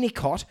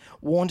Pennicott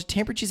warned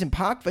temperatures in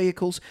parked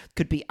vehicles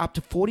could be up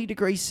to 40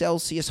 degrees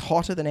Celsius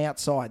hotter than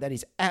outside. That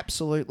is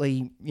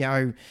absolutely,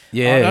 Yeah.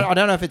 I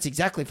don't know if it's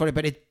exactly 40,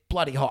 but it's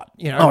bloody hot.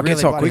 It really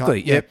gets hot bloody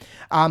quickly. Hot.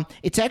 Yeah.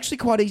 It's actually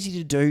quite easy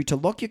to do, to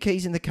lock your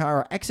keys in the car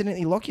or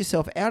accidentally lock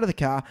yourself out of the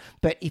car.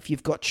 But if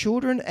you've got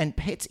children and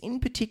pets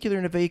in particular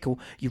in a vehicle,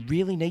 you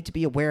really need to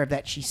be aware of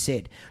that, she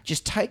said.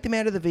 Just take them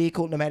out of the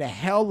vehicle no matter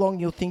how long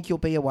you'll think you'll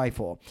be away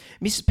for.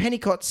 Mrs.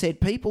 Pennicott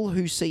said people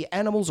who see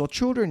animals or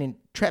children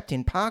trapped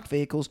in parked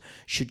vehicles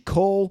should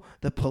call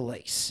the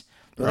police.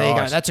 Well, there you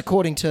go. Right. That's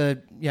according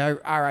to,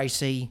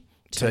 RACT.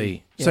 So you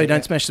Yeah,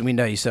 don't smash the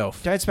window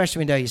yourself. Don't smash the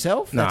window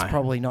yourself. No. That's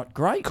probably not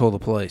great. Call the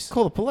police.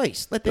 Call the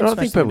police. Let them But I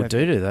smash think the people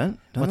window. do that.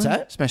 Don't What's they?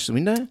 that? Smash the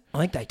window. I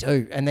think they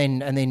do, and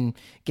then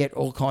get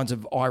all kinds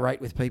of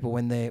irate with people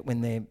when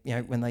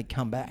they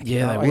come back.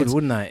 Yeah, they would,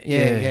 wouldn't they? Yeah.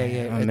 I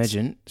It's-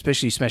 imagine,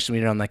 especially you smash the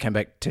window and they come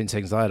back 10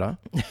 seconds later.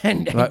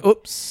 And, Like,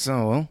 oops.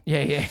 Oh well.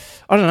 yeah.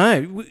 I don't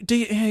know. Do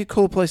you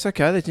call the police?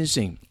 Okay, that's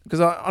interesting. Because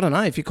I don't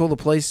know if you call the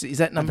police, is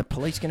that Are number? the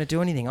police going to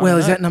do anything? I Well, don't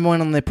is know. that number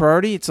one on their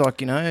priority? It's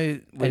like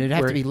It'd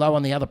have to be low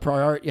on the other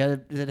priority. Yeah,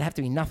 there'd have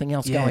to be nothing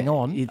else going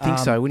on. You'd think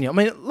so, wouldn't you? I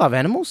mean, love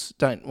animals.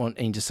 Don't want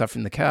any to suffer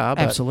in the car.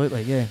 But,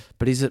 Absolutely, yeah.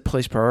 But is it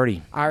police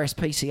priority?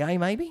 RSPCA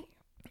maybe.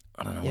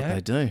 I don't know Yeah.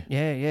 what they do.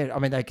 Yeah. I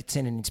mean, they could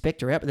send an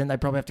inspector out, but then they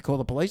probably have to call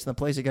the police, and the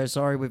police would go,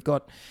 "Sorry, we've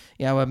got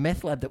a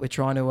meth lab that we're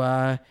trying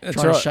to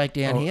shake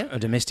down Or here." a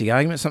domestic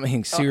argument,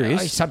 something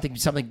serious. Something.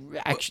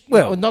 Actually,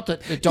 Well, not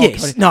that the dogs.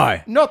 yes, no.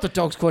 Not that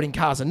dogs caught in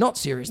cars are not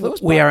serious.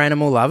 Lewis, We but- are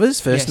animal lovers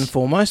first Yes. and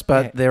foremost,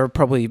 but Yeah. there are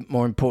probably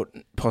more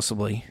important,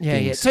 possibly. Yeah.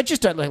 things. So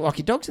just don't lock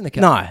your dogs in the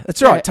car. No,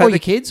 that's right. Or your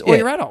kids, or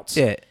your adults.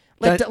 Yeah.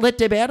 Let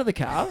Deb out of the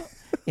car,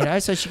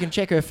 so she can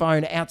check her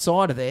phone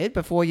outside of there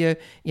before you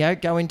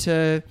go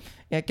into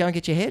go and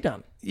get your hair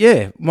done.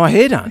 Yeah, my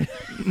hair done.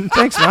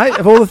 Thanks, mate.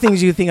 Of all the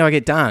things you think I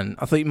get done,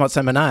 I thought you might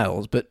say my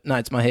nails, but no,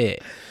 it's my hair.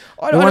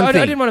 I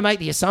didn't want to make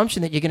the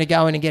assumption that you're going to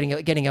go in and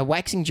getting a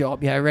waxing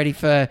job, ready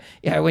for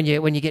when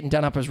you're getting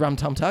done up as Rum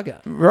Tum Tugger.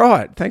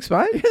 Right. Thanks,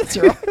 mate. That's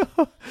all right.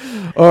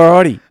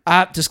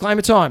 Alrighty.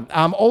 Disclaimer time.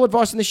 All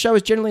advice on this show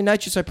is generally in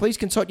nature, so please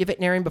consult your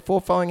veterinarian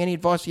before following any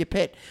advice for your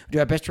pet. We do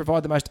our best to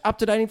provide the most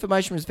up-to-date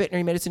information as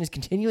veterinary medicine is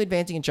continually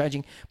advancing and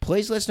changing.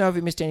 Please let us know if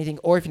we missed anything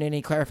or if you need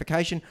any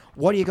clarification.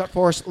 What do you got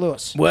for us,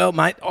 Lewis? Well,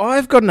 mate,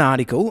 I've got an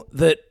article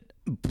that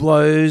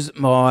blows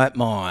my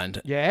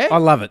mind. Yeah? I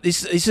love it.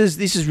 This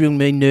is real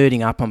me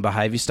nerding up on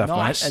behaviour stuff,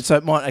 Nice. mate. And so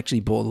it might actually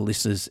bore the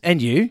listeners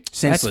and you.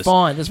 Senseless. That's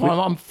fine. That's fine.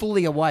 I'm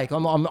fully awake.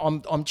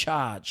 I'm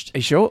charged. Are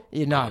you sure?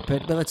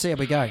 But let's see how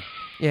we go.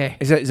 Yeah,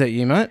 Is that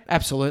you, mate?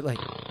 absolutely.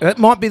 That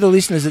might be the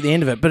listeners at the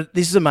end of it, but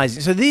this is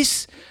amazing. So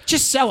this,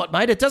 Just sell it,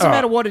 mate. It doesn't All right.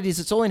 matter what it is.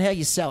 It's all in how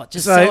you sell it.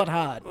 Just So- sell it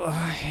hard.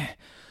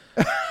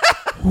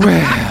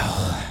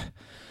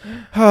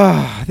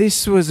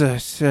 this was a.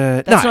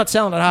 That's not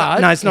selling it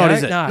hard. No, it's not, you know?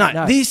 is it?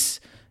 No. This.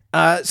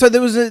 So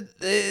there was a.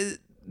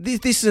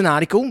 This is an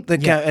article,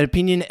 an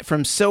opinion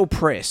from Cell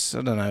Press.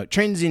 I don't know.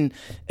 Trends in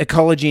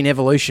ecology and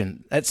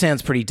evolution. That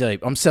sounds pretty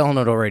deep. I'm selling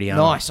it already.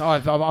 Aren't Nice.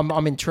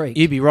 I'm intrigued.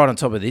 I? You'd be right on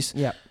top of this.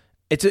 Yeah.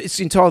 It's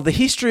entitled "The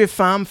History of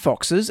Farm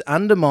Foxes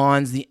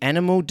Undermines the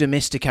Animal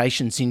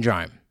Domestication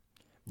Syndrome."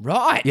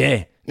 Right.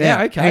 Yeah. Yeah,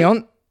 Now, okay. Hang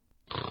on.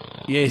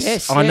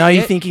 Yes. I know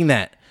you're thinking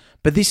that.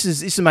 But this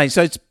is amazing.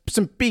 So it's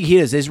some big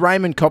hitters. There's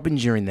Raymond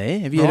Coppinger in there.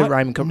 Have you heard of Right.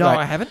 Raymond Coppinger? No,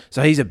 I haven't.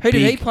 So he's a Who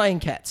did he big, play in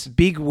Cats?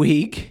 big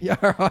wig Yeah,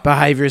 right.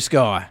 behaviourist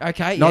guy.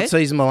 Okay, Not yeah.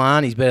 Cesar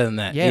Millan. He's better than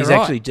that. Yeah, he's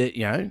right. actually,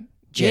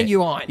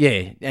 Genuine.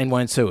 Yeah, and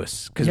won't sue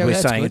us because Yeah, we're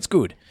that's saying good. it's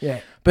good.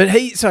 Yeah. But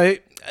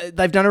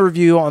they've done a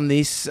review on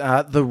this,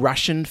 the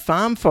Russian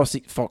farm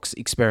fox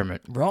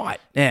experiment. Right.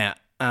 Now,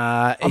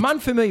 I'm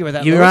unfamiliar with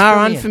that. You Lewis. are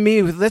Brilliant.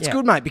 unfamiliar with that's Yeah.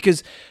 good, mate,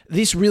 because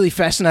this really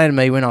fascinated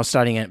me when I was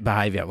studying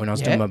behaviour, when I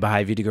was doing my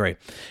behaviour degree.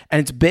 And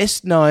it's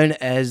best known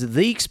as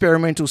the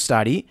experimental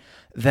study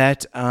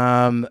that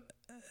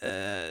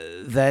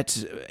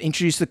that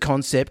introduced the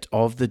concept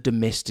of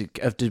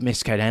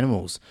domesticated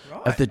animals,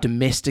 of the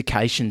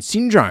domestication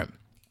syndrome.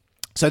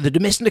 So the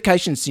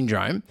domestication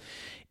syndrome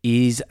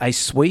is a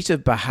suite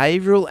of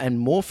behavioural and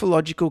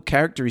morphological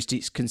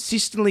characteristics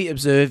consistently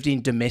observed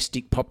in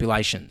domestic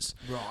populations.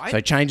 Right. So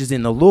changes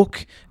in the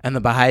look and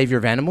the behaviour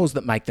of animals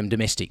that make them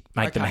domestic,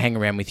 make them Okay. hang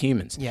around with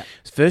humans. Yeah.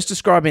 It's first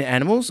described in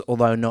animals,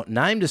 although not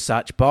named as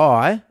such,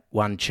 by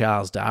one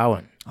Charles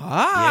Darwin.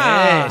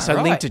 Ah, Yeah, so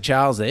right. linked to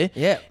Charles there.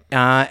 Yeah.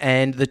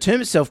 And the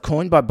term itself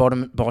coined by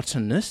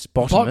botanists,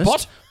 botanists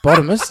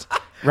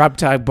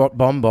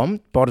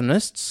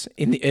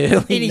in the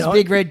early In his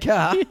big red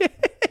car.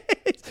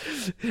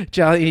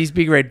 Charlie, his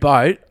big red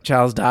boat,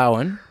 Charles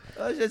Darwin,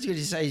 I was just going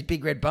to say his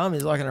big red bum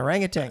is like an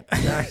orangutan.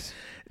 No.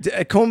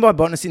 coined by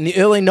botanists in the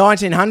early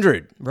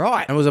 1900s.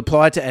 Right. And was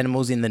applied to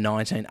animals in the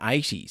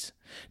 1980s.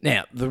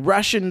 Now, the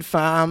Russian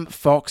farm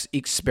fox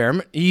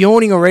experiment. You're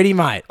yawning already,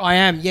 mate. I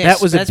am, yes.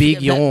 That was a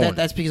big yawn.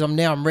 That's because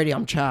I'm ready.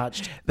 I'm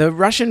charged. The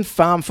Russian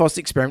farm fox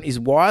experiment is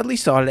widely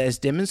cited as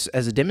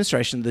a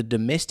demonstration that the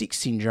domestic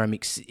syndrome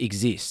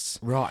exists.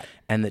 Right.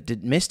 And that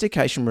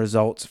domestication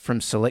results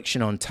from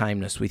selection on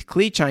tameness, with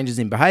clear changes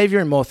in behaviour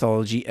and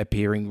morphology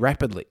appearing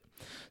rapidly.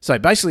 So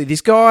basically,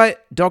 this guy,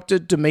 Dr.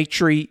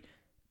 Dmitry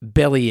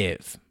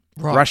Belyaev,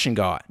 Right. Russian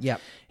guy,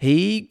 Yep.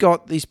 he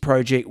got this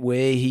project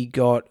where he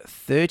got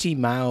 30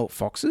 male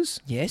foxes,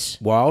 Yes.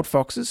 wild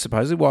foxes,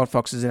 supposedly wild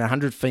foxes, and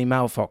 100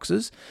 female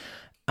foxes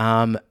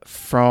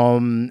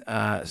from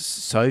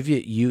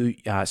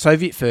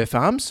Soviet fur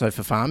farms, so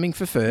for farming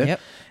for fur. Yep.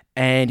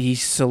 And he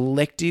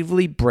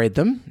selectively bred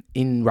them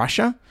in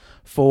Russia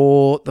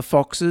for the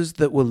foxes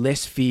that were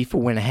less fearful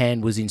when a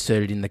hand was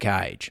inserted in the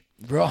cage.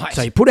 Right.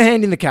 So he put a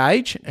hand in the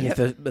cage, and Yep.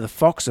 if the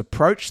fox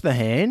approached the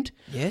hand,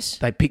 yes.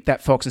 they picked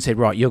that fox and said,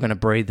 right, you're going to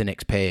breed the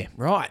next pair.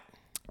 Right.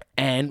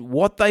 And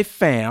what they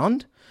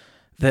found,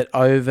 that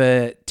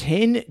over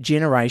 10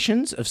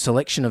 generations of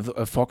selection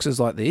of foxes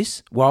like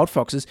this, wild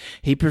foxes,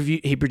 he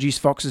produced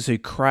foxes who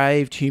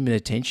craved human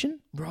attention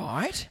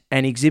Right.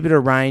 and exhibit a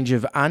range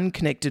of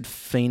unconnected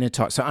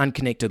phenotypes, so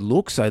unconnected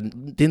looks, so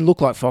didn't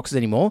look like foxes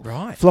anymore.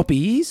 Right.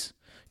 Floppy ears,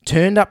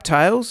 turned up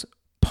tails,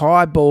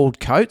 piebald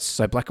coats,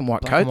 so black and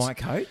white Black coats, and white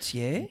coats,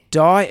 yeah.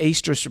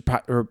 Di-estrous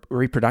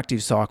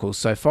reproductive cycles.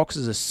 So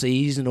foxes are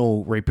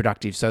seasonal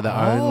reproductive, so they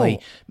only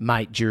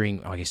mate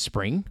during, I guess,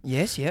 spring.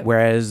 Yes, yep.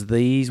 Whereas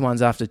these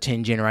ones, after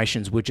 10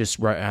 generations, were just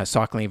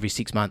cycling every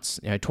 6 months,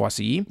 twice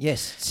a year.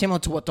 Yes, similar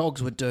to what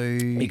dogs would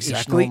do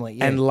Exactly. normally.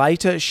 Yeah. And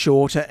later,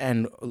 shorter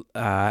and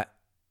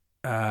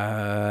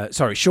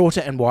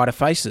wider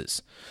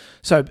faces.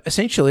 So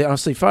essentially, I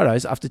see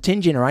photos, after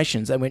 10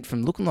 generations, they went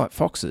from looking like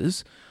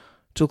foxes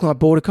to looking like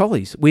border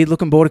collies,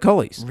 weird-looking border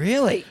collies.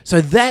 Really? So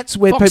that's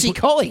where Foxy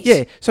people... collies?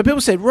 Yeah. So people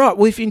said, right,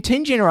 well, if in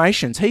 10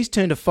 generations he's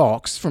turned a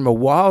fox from a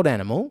wild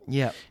animal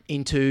Yeah.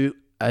 into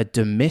a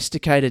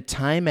domesticated,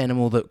 tame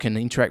animal that can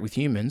interact with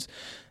humans,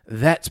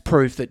 that's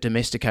proof that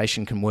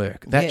domestication can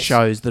work. That Yes.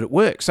 shows that it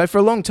works. So for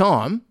a long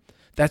time,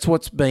 that's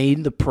what's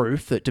been the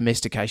proof that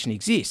domestication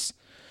exists.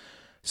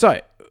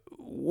 So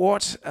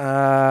what...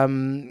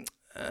 hang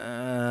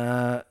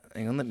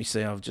on, let me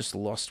see. I've just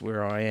lost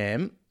where I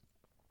am.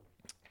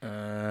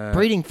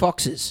 Breeding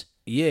foxes.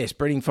 Yes,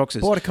 breeding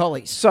foxes. Border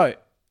collies. So,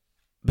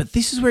 but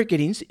this is where it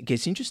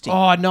gets interesting.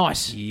 Oh,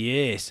 nice.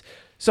 Yes.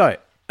 So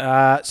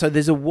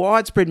there's a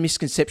widespread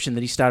misconception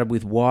that he started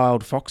with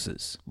wild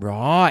foxes.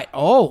 Right.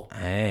 Oh.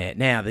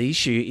 Now, the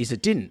issue is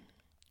it didn't.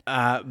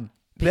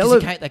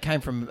 Because they came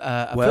from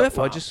a fur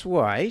farm. just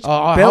wait. Oh,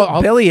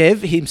 Belyaev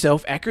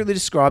himself accurately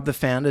described the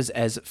founders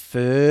as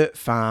fur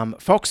farm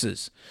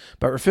foxes,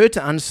 but referred to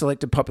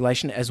unselected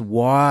population as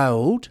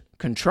wild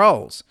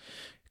controls,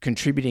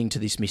 contributing to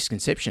this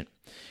misconception.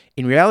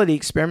 In reality,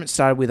 experiments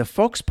started with a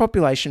fox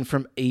population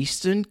from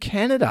eastern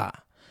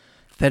Canada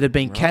that had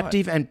been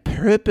captive and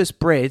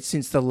purpose-bred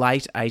since the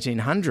late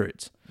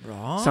 1800s.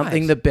 Right.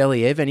 Something that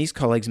Belyaev and his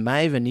colleagues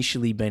may have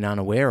initially been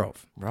unaware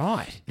of.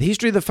 Right. The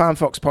history of the farm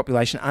fox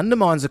population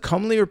undermines a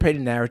commonly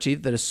repeated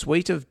narrative that a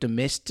suite of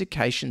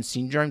domestication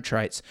syndrome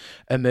traits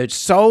emerged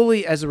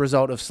solely as a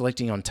result of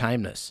selecting on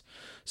tameness,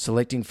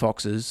 selecting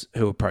foxes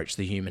who approach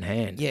the human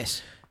hand.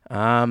 Yes.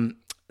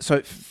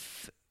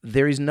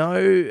 There is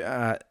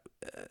no...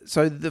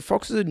 so the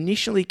foxes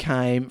initially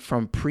came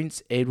from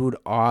Prince Edward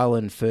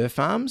Island fur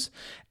farms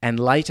and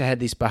later had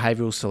this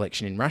behavioural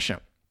selection in Russia.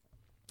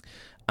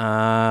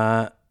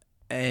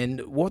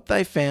 And what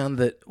they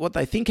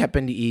think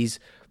happened is,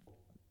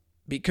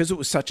 because it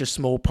was such a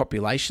small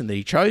population that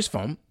he chose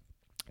from,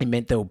 it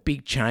meant there were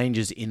big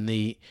changes in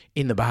the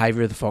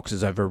behaviour of the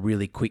foxes over a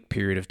really quick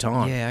period of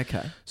time. Yeah,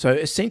 okay. So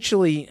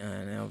essentially,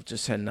 now I've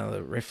just had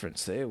another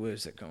reference there.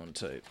 Where's it gone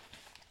to?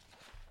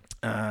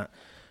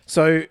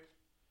 So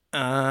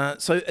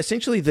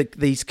essentially,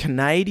 these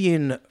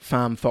Canadian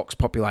farm fox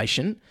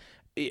population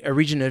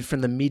originated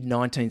from the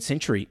mid-19th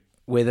century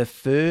where the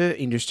fur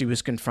industry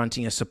was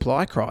confronting a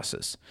supply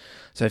crisis.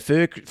 So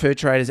fur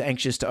traders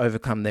anxious to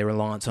overcome their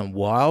reliance on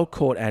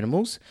wild-caught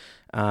animals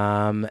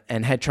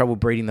and had trouble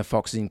breeding the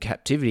foxes in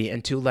captivity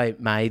until they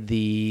made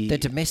The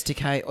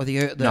domesticate or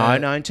the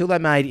No, until they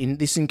made in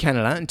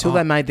Canada, until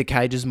they made the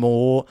cages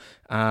more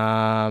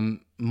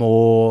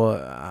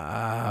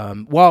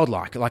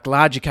wildlike, like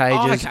larger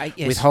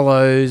cages with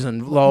hollows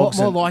and logs.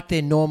 more like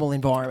their normal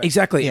environment.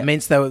 Exactly. Yeah. It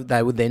means they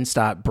would then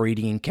start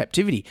breeding in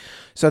captivity.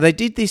 So they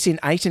did this in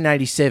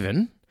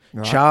 1887.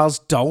 Right. Charles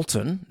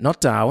Dalton,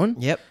 not Darwin,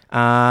 Yep.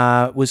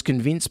 was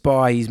convinced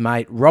by his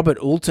mate Robert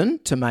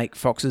Oulton to make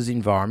foxes'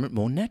 environment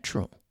more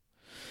natural.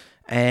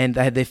 And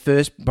they had by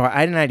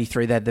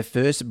 1883, they had their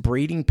first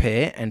breeding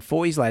pair, and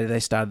 4 years later,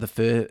 they started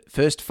the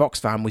first fox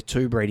farm with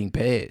 2 breeding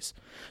pairs.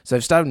 So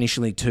they've started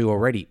initially 2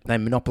 already. They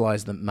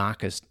monopolised the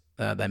market.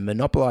 They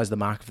monopolised the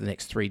market for the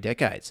next 3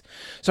 decades.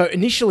 So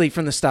initially,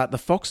 from the start, the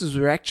foxes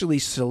were actually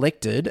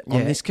selected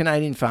on this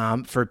Canadian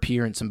farm for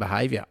appearance and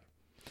behaviour.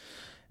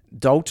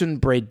 Dalton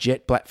bred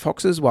jet black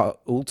foxes, while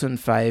Oulton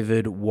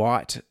favoured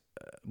white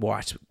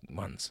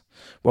ones.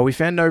 While we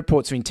found no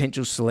reports of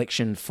intentional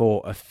selection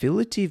for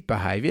affiliative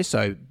behaviour,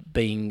 so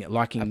nearing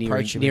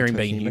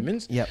being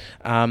humans,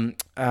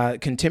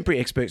 contemporary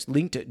experts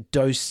linked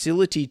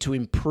docility to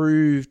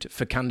improved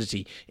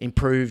fecundity. They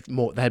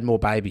had more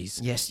babies.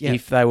 Yes, yeah.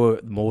 If they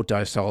were more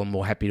docile and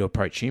more happy to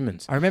approach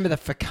humans. I remember the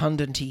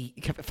fecundancy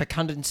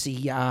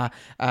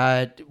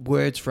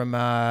words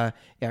from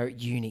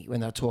uni when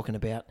they were talking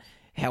about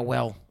how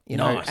well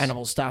Nice.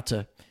 animals start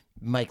to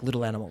make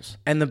little animals.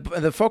 And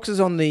the foxes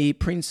in the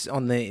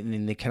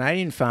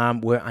Canadian farm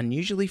were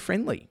unusually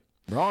friendly.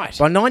 Right.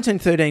 By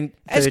 1913,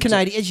 As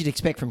you'd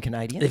expect from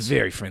Canadians. they're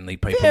very friendly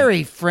people.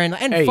 Very friendly.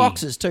 And Hey.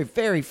 foxes too.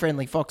 Very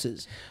friendly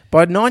foxes.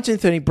 By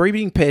 1930,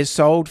 breeding pairs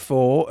sold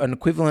for an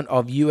equivalent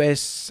of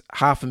US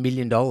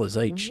 $500,000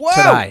 each Whoa!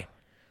 today.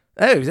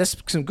 Oh, that's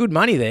some good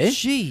money there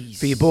Jeez.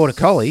 for your border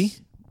collie.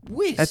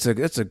 Whiz.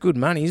 That's a good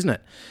money, isn't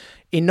it?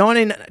 In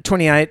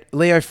 1928,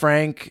 Leo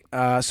Frank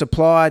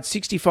supplied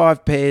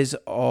 65 pairs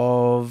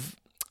of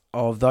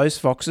those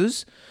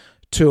foxes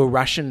to a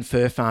Russian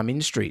fur farm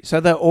industry. So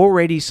they're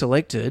already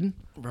selected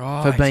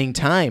for being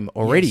tame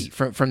already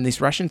from this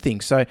Russian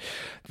thing. So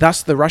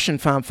thus the Russian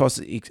farm fox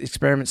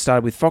experiment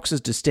started with foxes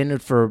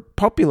descended from a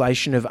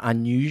population of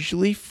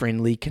unusually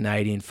friendly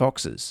Canadian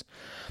foxes.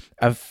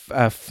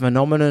 A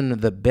phenomenon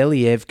that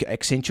Belyaev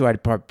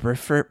accentuated by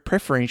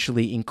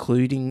preferentially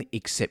including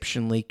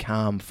exceptionally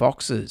calm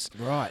foxes.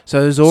 Right.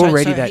 So there's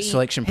already that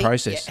selection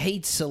process.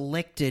 He'd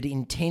selected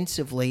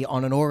intensively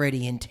on an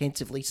already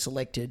intensively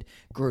selected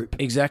group.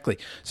 Exactly.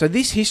 So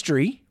this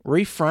history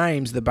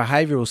reframes the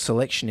behavioural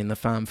selection in the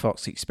farm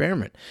fox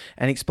experiment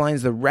and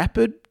explains the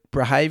rapid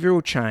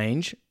behavioural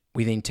change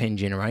within 10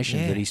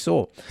 generations that he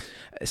saw.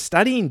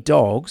 Studying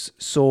dogs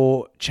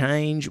saw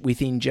change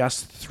within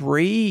just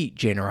 3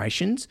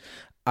 generations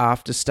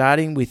after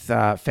starting with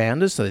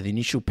founders, so the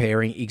initial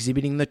pairing,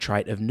 exhibiting the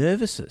trait of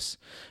nervousness.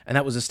 And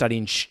that was a study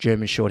in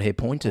German short-haired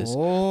pointers.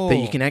 That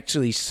you can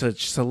actually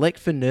select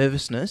for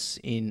nervousness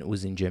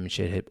in German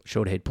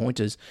short-haired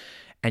pointers,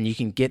 and you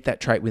can get that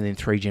trait within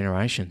 3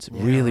 generations.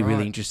 Really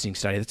interesting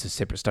study. That's a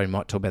separate study.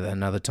 Might talk about that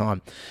another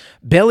time.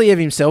 Belyaev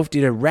himself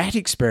did a rat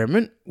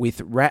experiment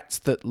with rats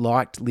that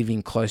liked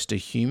living close to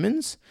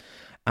humans.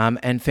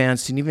 And found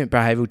significant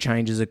behavioural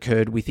changes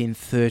occurred within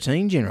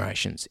 13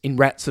 generations in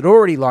rats that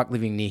already like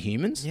living near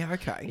humans. Yeah,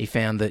 okay. He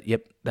found that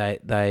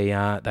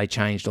they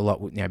changed a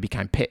lot.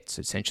 Became pets,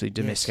 essentially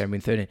domesticated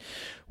within 13.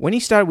 When he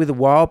started with a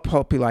wild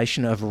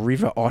population of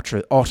river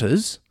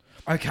otters,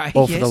 Okay.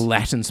 or for the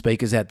Latin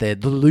speakers out there,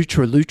 the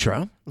lutra,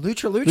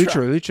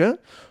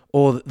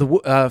 or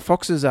the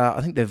foxes are,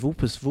 I think they're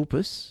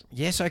vulpus.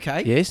 Yes,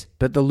 okay. Yes,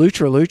 but the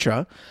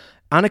lutra,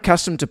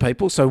 unaccustomed to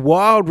people, so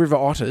wild river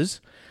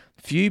otters.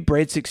 Few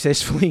bred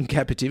successfully in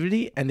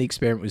captivity, and the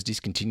experiment was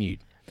discontinued.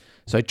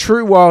 So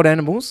true wild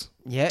animals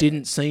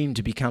didn't seem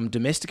to become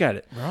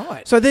domesticated.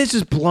 Right. So there's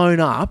just blown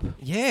up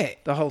Yeah.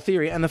 the whole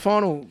theory. And the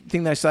final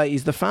thing they say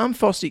is the farm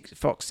fox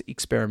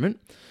experiment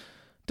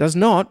does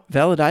not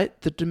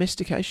validate the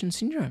domestication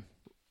syndrome.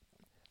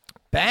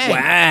 Bang.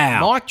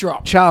 Wow. Mic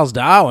drop. Charles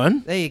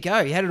Darwin, There you go.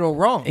 You had it all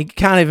wrong. he's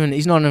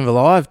not even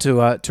alive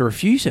to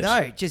refute it.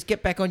 No, just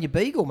get back on your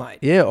beagle, mate.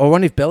 Yeah, or I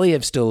wonder if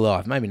Belyev's still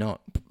alive. Maybe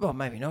not. Well,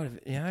 maybe not.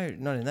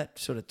 Not in that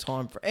sort of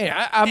time frame.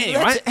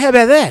 Anyway, how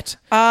about that?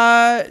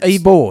 Are you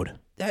bored?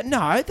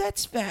 No,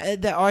 that's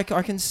that. I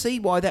can see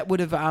why that would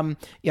have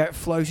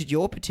floated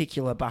your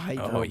particular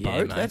behavioural Oh, yeah,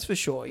 boat. mate. That's for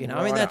sure. I mean,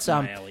 Right that's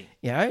up my alley.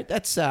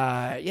 that's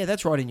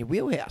that's right in your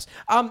wheelhouse.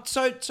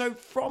 So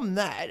from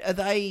that, are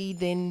they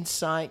then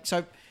saying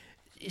so?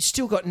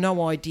 Still got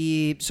no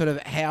idea sort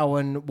of how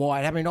and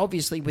why. I mean,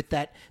 obviously with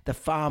that the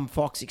farm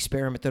fox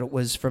experiment, that it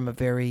was from a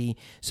very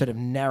sort of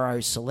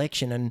narrow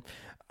selection, and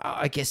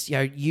I guess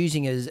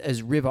using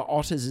as river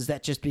otters, is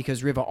that just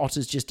because river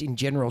otters just in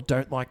general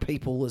don't like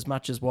people as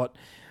much as what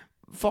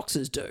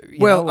foxes do?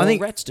 Well, I think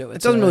rats do.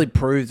 It doesn't really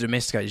prove the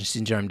domestication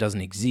syndrome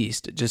doesn't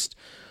exist. It just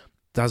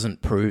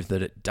doesn't prove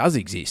that it does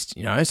exist,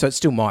 you know. So it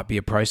still might be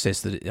a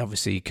process that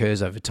obviously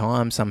occurs over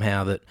time.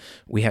 Somehow that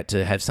we had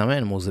to have some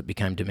animals that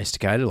became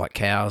domesticated, like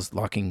cows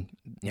liking,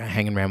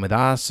 hanging around with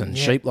us, and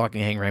sheep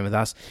liking hanging around with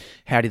us.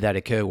 How did that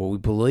occur? Well, we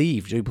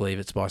do believe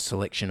it's by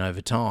selection over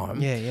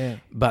time. Yeah.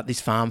 But this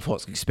farm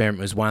fox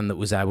experiment was one that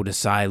was able to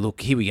say,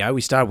 look, here we go.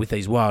 We started with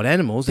these wild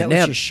animals, That and was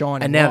now, just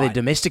shining and now they're light.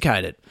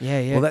 domesticated.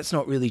 Yeah. Well, that's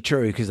not really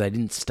true because they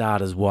didn't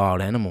start as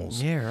wild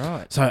animals. Yeah,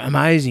 right. So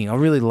amazing. I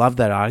really love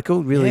that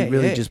article. Really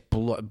Yeah. just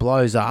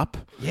blows up.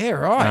 Yeah,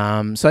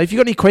 right. So if you've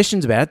got any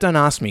questions about it, don't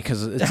ask me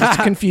because it's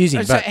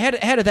confusing. So But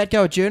how did that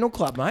go at Journal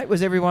Club, mate?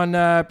 Was everyone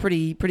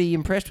pretty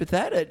impressed with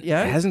that? it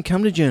hasn't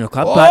come to Journal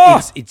Club, Oh!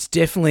 but it's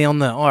definitely on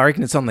the. I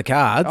reckon it's on the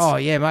cards. Oh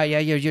yeah, mate. Yeah,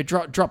 you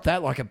drop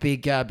that like a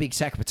big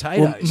sack of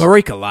potatoes. Well,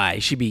 Marika Lay,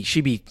 she'd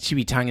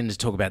be tonguing to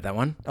talk about that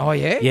one. Oh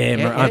yeah,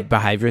 Yeah,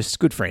 behaviourist,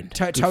 good friend. Good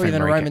Totally friend,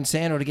 than a Marika. Roman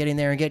sandal to get in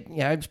there and get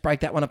just break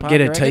that one apart. Get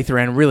you her reckon? teeth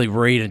around and really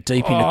read it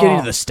deep into get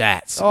into the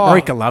stats. Oh.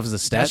 Marika loves the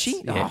stats. Does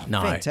she? Yeah, Oh,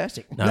 no, fantastic.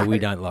 No, we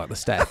don't like the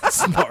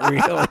stats. Not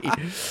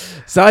really.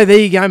 So there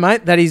you go,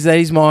 mate. That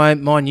is my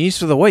news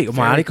for the week, or my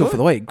Very article good. for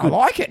the week. I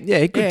like it.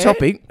 Yeah, good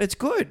topic. It's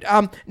good.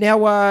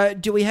 Now,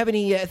 do we have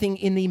anything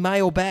in the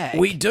mail bag?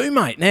 We do,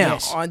 mate. Now,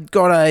 Yes. I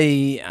got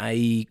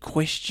a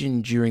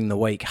question during the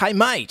week. Hey,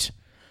 mate,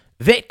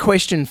 vet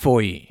question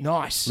for you.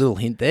 Nice. Little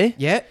hint there.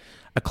 Yeah.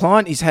 A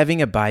client is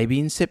having a baby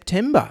in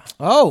September.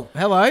 Oh,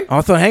 hello.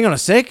 I thought, hang on a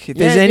sec. If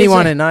there's Yeah,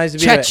 anyone there's who knows a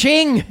bit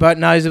Cha-ching. but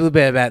knows a little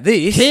bit about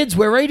this, Kids,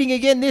 we're reading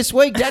again this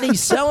week.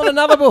 Daddy's selling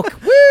another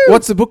book. Woo!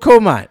 what's the book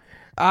called, mate?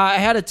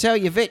 How to tell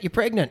your vet you're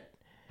pregnant.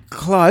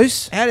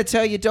 Close. How to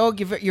tell your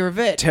dog you're a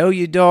vet. Tell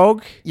your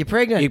dog You're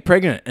pregnant. you're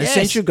pregnant. An Yes.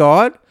 essential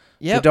guide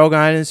Yep. for dog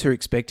owners who are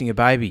expecting a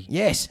baby.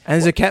 Yes. And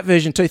there's a cat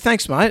version too.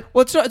 Thanks, mate.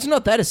 Well, it's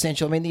not that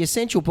essential. I mean, the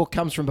essential book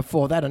comes from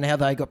before that on how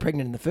they got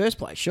pregnant in the first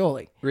place,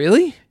 surely.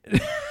 Really?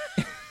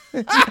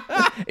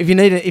 If you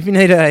need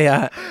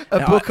a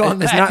book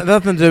on it's that.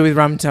 nothing to do with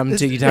rum tum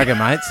tiki taka,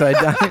 mate. So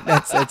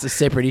that's a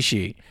separate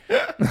issue.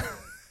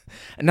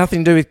 And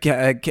nothing to do with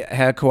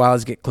how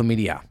koalas get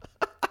chlamydia.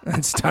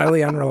 That's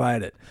totally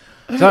unrelated.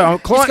 So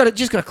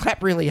Just got to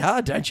clap really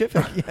hard, don't you?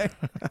 Yeah.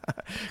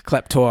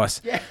 clap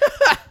twice.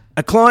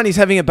 A client is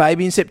having a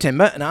baby in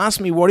September and asked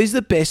me what is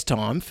the best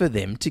time for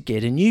them to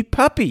get a new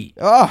puppy.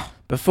 Oh,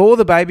 Before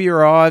the baby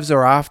arrives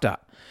or after.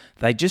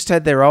 They just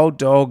had their old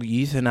dog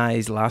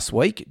euthanized last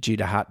week due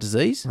to heart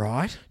disease.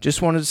 right.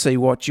 Just wanted to see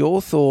what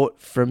your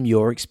thought from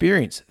your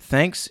experience.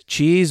 Thanks.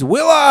 Cheers,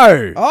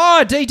 Willow.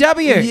 Oh,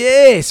 DW.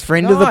 Yes,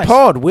 friend of the Nice.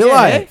 pod, Willow.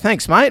 Yeah.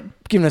 Thanks, mate.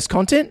 Giving us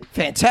content.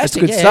 Fantastic. That's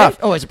good yeah.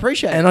 stuff. Always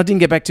appreciate And it. I didn't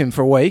get back to him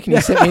for a week, and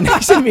he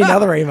sent me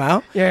another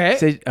email. Yeah.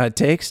 Said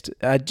text.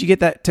 Did you get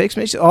that text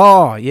message?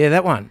 Oh, yeah,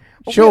 that one.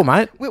 Sure,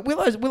 mate.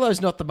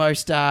 Willow's not the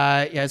most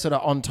sort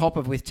of on top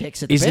of with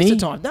text at the Isn't best he? of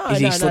times. No, Is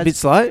he no, a bit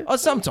slow? Oh,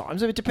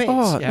 sometimes it depends.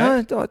 Oh, you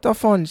know? no, I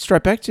find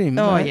straight back to him.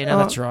 Oh, mate. yeah, no,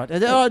 that's right.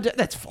 Oh,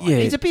 that's fine. Yeah.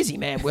 He's a busy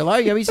man, Willow.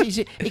 You know,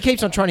 he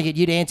keeps on trying to get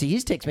you to answer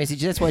his text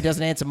messages. That's why he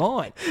doesn't answer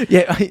mine.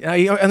 Yeah,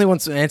 he only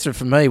wants an answer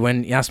from me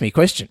when he asks me a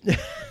question.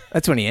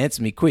 That's when he answers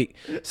me quick.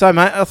 So,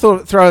 mate, I thought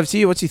I'd throw over to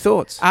you. What's your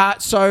thoughts?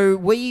 So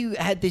we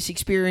had this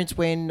experience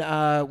when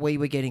we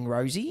were getting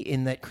Rosie,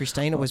 in that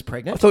Christina was I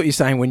pregnant. thought you were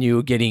saying when you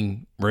were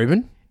getting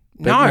Reuben.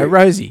 But No.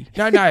 Rosie.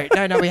 No.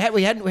 We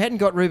hadn't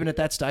got Ruben at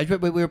that stage, but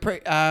we were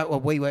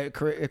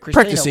Christina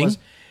Practicing. was.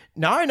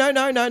 No.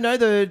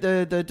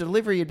 The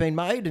delivery had been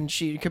made, and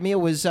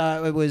Camille was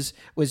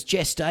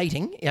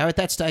gestating. You know, at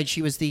that stage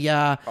she was the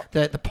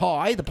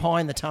pie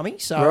in the tummy.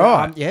 So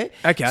Right. yeah.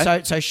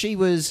 Okay. So she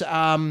was.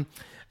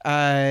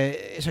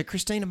 So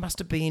Christina must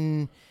have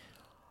been.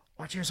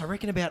 I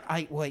reckon about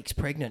 8 weeks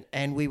pregnant,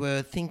 and we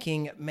were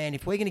thinking, man,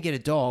 if we're going to get a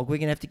dog, we're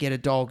going to have to get a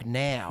dog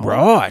now,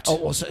 Right.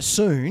 Or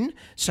soon,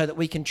 so that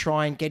we can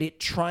try and get it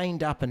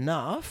trained up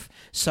enough,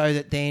 so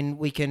that then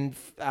we can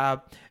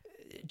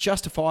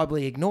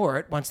justifiably ignore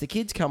it once the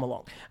kids come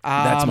along.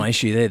 That's my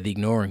issue there, the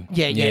ignoring.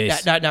 Yeah.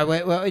 Yes. No.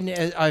 Well,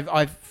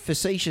 I'm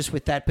facetious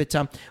with that, but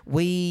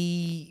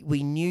we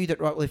knew that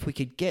if we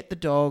could get the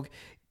dog,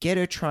 get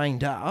her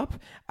trained up,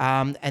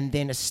 and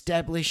then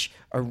establish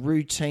a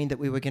routine that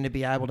we were going to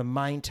be able to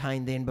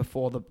maintain then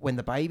when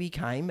the baby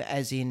came,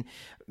 as in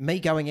me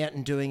going out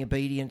and doing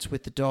obedience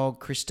with the dog,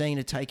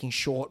 Christina taking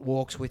short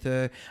walks with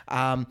her,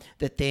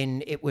 that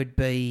then it would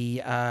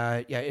be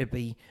it'd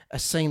be a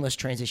seamless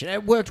transition.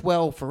 It worked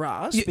well for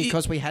us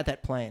because we had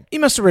that plan. You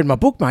must have read my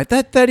book, mate.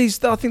 That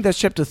is, I think that's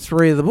chapter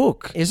 3 of the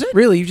book. Is it?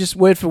 Really? You just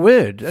word for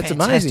word. That's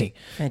amazing.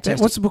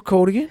 Fantastic. What's the book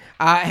called again?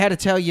 How to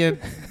tell your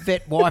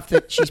vet wife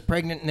that she's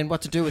pregnant, and then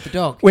what to do with the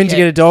dog. When to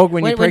get a dog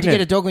when you're When to pregnant.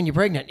 get a dog when you're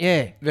pregnant,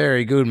 yeah.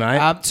 Very good,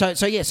 mate. So is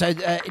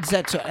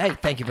that hey,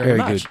 thank you very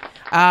Very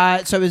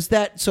much. So is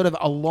that sort of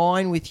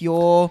align with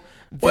your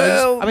views?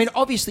 Well- I mean,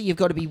 obviously you've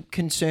got to be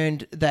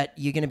concerned that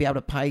you're going to be able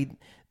to pay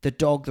the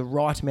dog the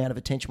right amount of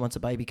attention once a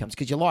baby comes,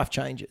 because your life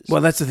changes.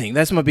 Well, that's the thing.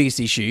 That's my biggest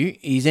issue.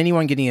 Is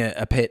anyone getting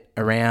a pet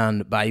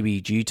around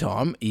baby due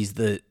time is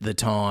the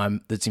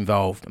time that's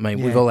involved. I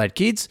mean, we've all had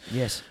kids.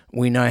 Yes.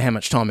 We know how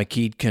much time a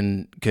kid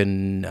can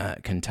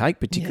take,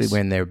 particularly Yes.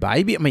 when they're a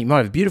baby. I mean, you might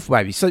have a beautiful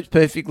baby, sleeps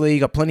perfectly,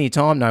 got plenty of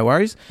time, no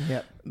worries.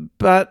 Yep.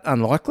 But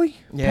unlikely,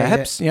 Yeah,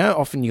 perhaps. You know,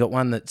 often you got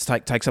one that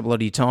takes up a lot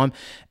of your time.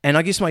 And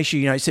I guess my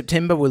issue,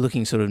 September, we're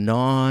looking sort of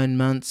 9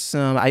 months,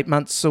 8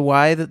 months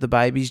away that the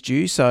baby's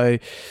due. So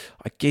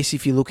I guess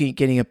if you're looking at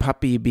getting a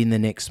puppy, it'd be in the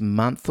next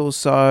month or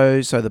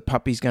so. So the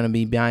puppy's going to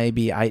be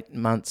maybe 8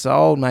 months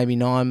old, maybe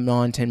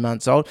 9, 10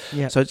 months old.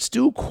 Yeah. So it's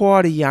still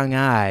quite a young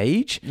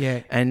age.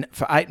 Yeah. And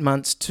for 8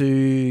 months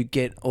to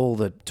get all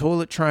the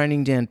toilet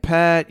training down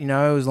pat,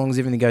 as long as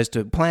everything goes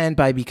to plan,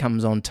 baby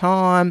comes on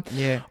time.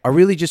 Yeah. I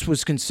really just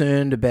was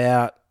concerned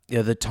about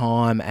the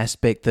time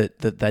aspect that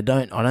they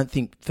don't. I don't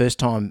think first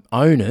time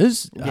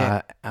owners,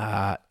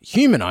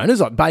 human owners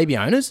like baby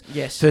owners.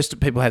 Yes. First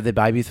people have their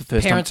baby for the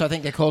first Parents, I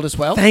think they're called as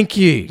well. time. Thank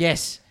you.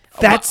 Yes.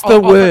 That's the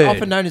word.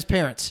 Often known as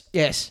parents.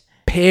 Yes.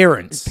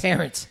 Parents.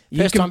 Parents.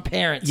 You First can- time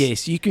parents.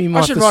 Yes, you can be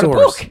I should write a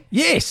Mythosaurus. book.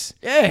 Yes.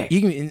 Yeah.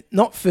 You can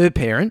not fur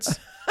parents,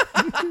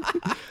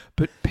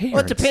 but parents.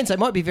 Well, it depends. They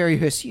might be very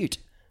hirsute.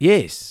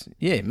 Yes.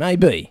 Yeah,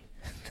 maybe.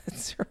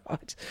 That's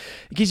right.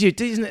 It gives you.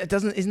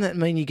 Doesn't that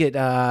mean you get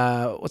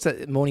what's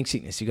that, morning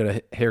sickness? You got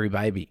a hairy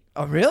baby.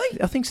 Oh,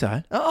 really? I think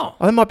so. Oh.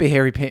 That might be a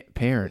hairy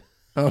parent.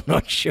 I'm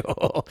not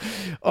sure.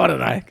 I don't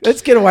know.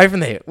 Let's get away from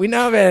there. We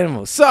know about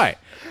animals. So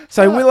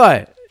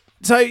Willow.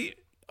 So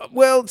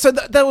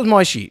that was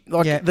my issue.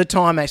 Like Yeah. the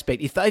time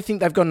aspect. If they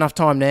think they've got enough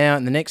time now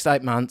in the next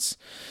 8 months,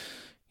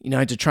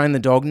 to train the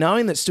dog,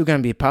 knowing that's still going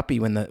to be a puppy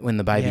when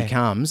the baby Yeah.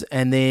 comes,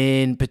 and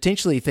then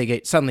potentially if they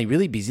get suddenly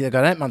really busy, they've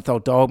got an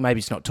 8-month-old dog, maybe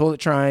it's not toilet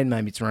trained,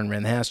 maybe it's running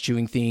around the house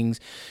chewing things,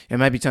 and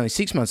maybe it's only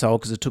 6 months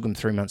old because it took them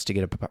 3 months to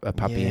get a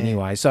puppy Yeah.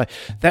 anyway. So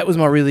that was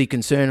my really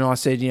concern, and I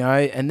said,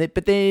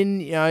 but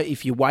then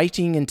if you're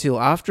waiting until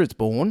after it's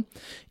born,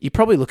 you're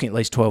probably looking at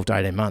least 12 to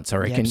 18 months, I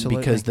reckon,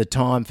 absolutely. because the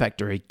time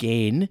factor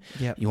again,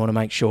 Yep. you want to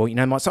make sure,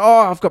 might say,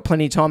 oh, I've got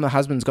plenty of time, the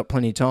husband's got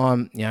plenty of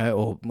time,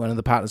 or one of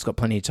the partners got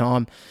plenty of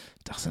time.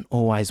 Doesn't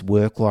always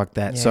work like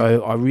that. Yeah.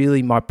 So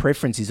my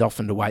preference is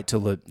often to wait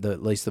till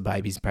at least the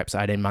baby's perhaps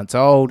 18 months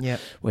old, Yep.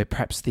 where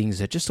perhaps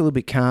things are just a little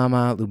bit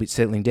calmer, a little bit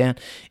settling down.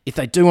 If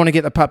they do want to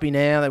get the puppy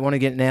now, they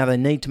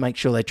need to make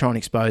sure they try and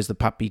expose the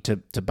puppy to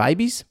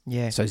babies.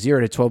 Yeah. So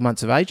 0 to 12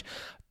 months of age,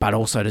 but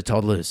also to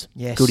toddlers.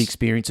 Yes. Good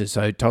experiences.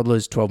 So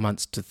toddlers, 12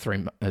 months to 3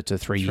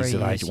 years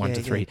of age, years, 1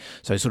 to yeah, 3. yeah.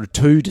 So sort of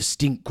 2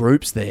 distinct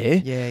groups there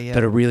Yeah, yeah.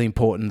 that are really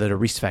important, that are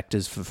risk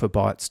factors for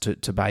bites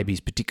to babies,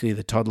 particularly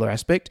the toddler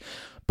aspect.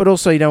 But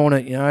also you don't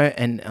want to,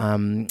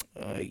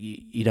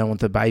 you don't want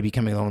the baby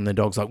coming along and the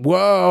dog's like,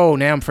 whoa,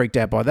 now I'm freaked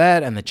out by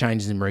that, and the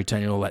changes in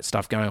routine and all that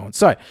stuff going on.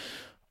 So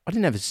I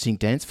didn't have a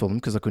distinct answer for them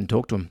because I couldn't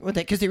talk to them. Well,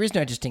 because there is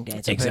no distinct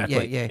answer. Exactly.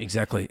 But yeah.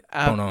 Exactly.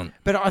 Gone on.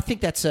 But I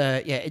think that's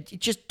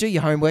just do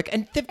your homework,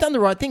 and they've done the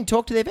right thing.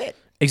 Talk to their vet.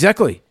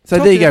 Exactly. So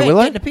Talk there to you their go, vet,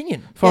 Willow. get an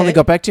opinion. Finally Yeah.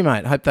 got back to you,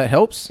 mate. Hope that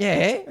helps.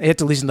 Yeah. You had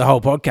to listen to the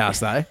whole podcast,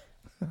 though.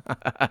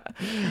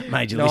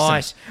 Made you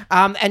Nice.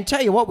 listen. And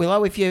tell you what,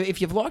 Willow, if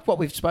you've liked what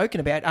we've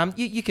spoken about,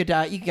 you could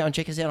go and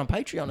check us out on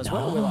Patreon as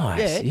well. Willow.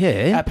 Nice,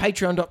 yeah.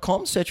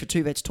 Patreon.com, search for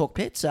Two Vets Talk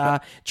Pets.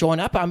 Join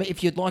up.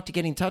 If you'd like to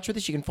get in touch with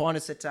us, you can find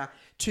us at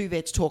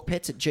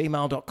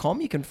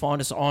twovetstalkpets@gmail.com. You can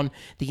find us on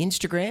the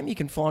Instagram. You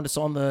can find us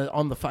on the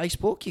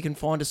Facebook. You can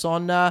find us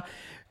on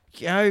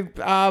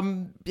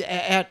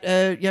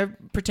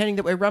pretending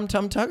that we're Rum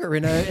Tum Tugger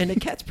in a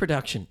Cats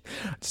production.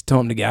 It's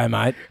time to go,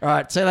 mate. All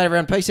right, see you later,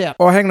 everyone. Peace out.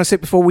 Oh, hang on a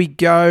sec before we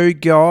go,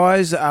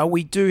 guys.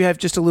 We do have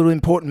just a little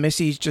important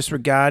message just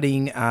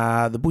regarding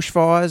the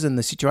bushfires and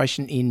the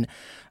situation in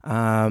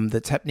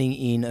that's happening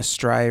in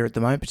Australia at the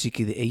moment,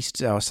 particularly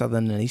the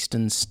southern and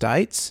eastern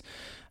states.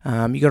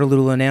 You got a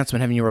little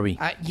announcement, haven't you, Robbie?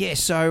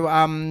 So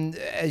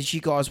as you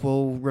guys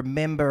will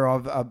remember,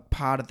 I'm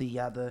part of the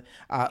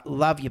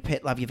Love Your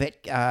Pet, Love Your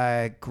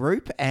Vet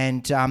group,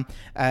 and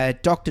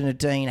Dr.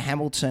 Nadine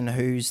Hamilton,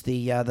 who's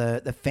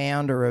the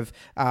founder of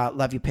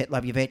Love Your Pet,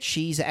 Love Your Vet,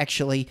 she's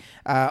actually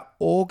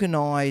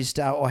organised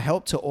or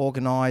helped to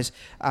organise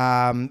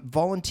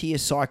volunteer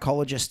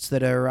psychologists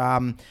that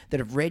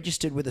have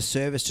registered with the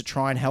service to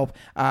try and help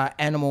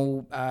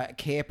animal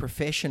care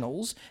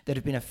professionals that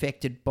have been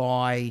affected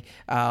by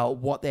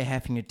what they're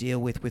having to deal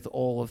with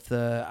all of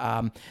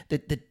the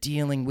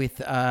dealing with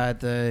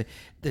the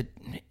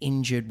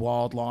injured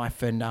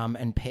wildlife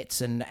and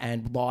pets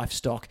and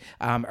livestock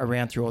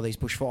around through all these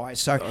bushfires.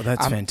 So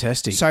that's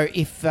fantastic. So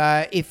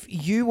if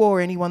you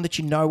or anyone that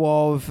you know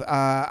of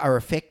are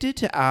affected,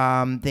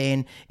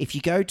 then if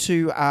you go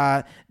to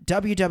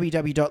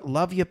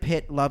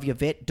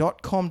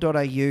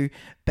www.loveyourpet.loveyourvet.com.au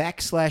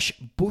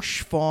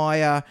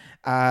 /bushfire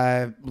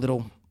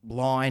little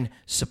line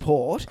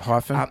support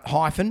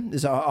hyphen.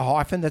 There's a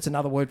hyphen. That's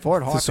another word for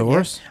it. Hyphen,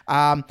 Thesaurus.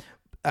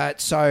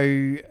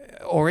 So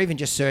or even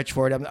just search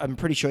for it. I'm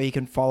pretty sure you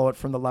can follow it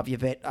from the Love Your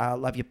Vet,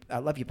 Love Your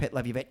Pet,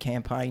 Love Your Vet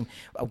campaign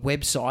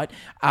website.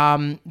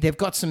 They've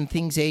got some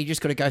things there. You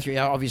just got to go through.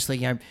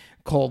 Obviously,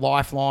 call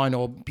Lifeline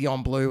or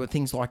Beyond Blue or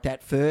things like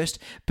that first.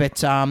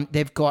 But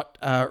they've got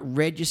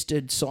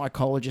registered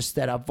psychologists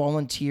that are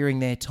volunteering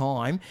their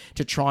time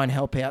to try and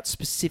help out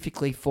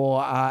specifically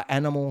for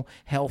animal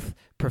health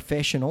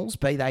professionals,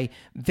 be they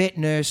vet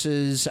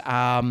nurses,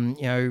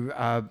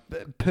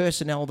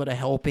 personnel that are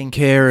helping,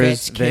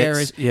 vets,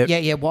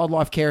 yep.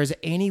 Wildlife carers,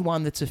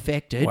 anyone that's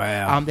affected.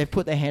 Wow. They've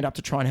put their hand up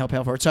to try and help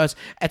out for it. So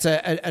it's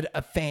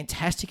a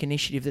fantastic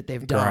initiative that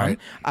they've done.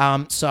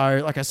 Great.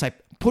 So like I say,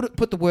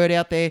 put the word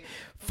out there,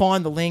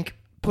 find the link,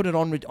 put it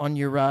on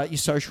your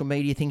social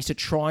media things to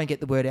try and get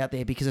the word out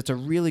there, because it's a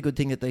really good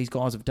thing that these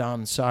guys have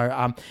done.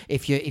 So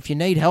if you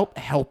need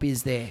help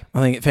is there.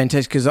 I think it's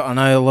fantastic, because I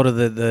know a lot of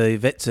the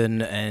vets and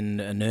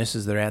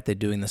nurses that are out there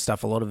doing the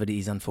stuff, a lot of it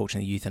is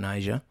unfortunately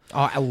euthanasia.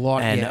 Oh, a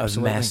lot, and yeah, of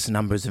absolutely. mass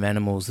numbers of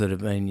animals that have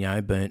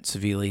been burnt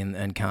severely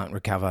and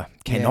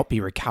cannot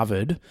be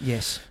recovered.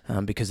 Yes.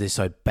 Because they're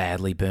so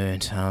badly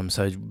burnt.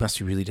 So it must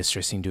be really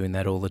distressing doing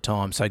that all the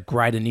time. So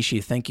great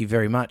initiative. Thank you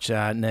very much,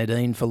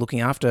 Nadine, for looking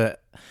after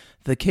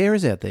the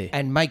carers out there.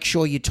 And make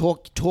sure you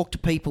talk to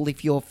people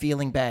if you're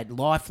feeling bad.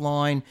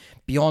 Lifeline,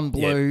 Beyond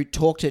Blue, Yep.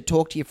 talk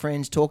to your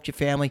friends, talk to your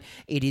family.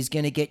 It is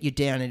going to get you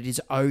down. It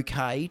is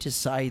okay to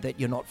say that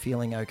you're not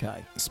feeling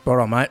okay. Spot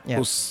on, mate. Yeah.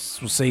 We'll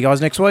see you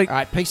guys next week. All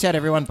right, peace out,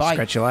 everyone. Bye.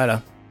 Scratch you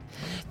later.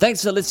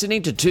 Thanks for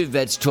listening to Two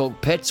Vets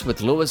Talk Pets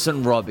with Lewis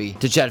and Robbie.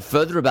 To chat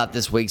further about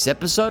this week's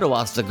episode or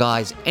ask the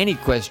guys any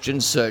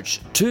questions,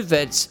 search Two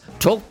Vets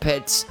Talk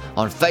Pets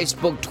on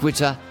Facebook,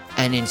 Twitter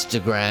and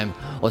Instagram,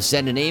 or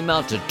send an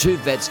email to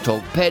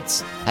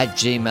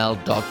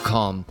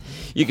twovetstalkpets@gmail.com.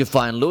 You can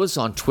find Lewis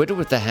on Twitter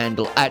with the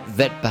handle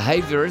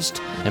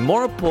 @VetBehaviorist, and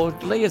more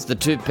importantly, as the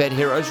two pet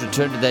heroes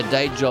return to their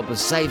day job of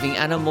saving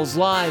animals'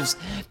 lives,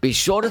 be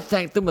sure to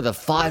thank them with a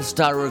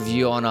 5-star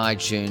review on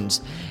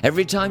iTunes.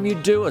 Every time you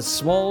do, a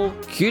small,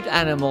 cute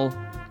animal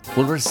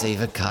will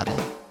receive a cuddle.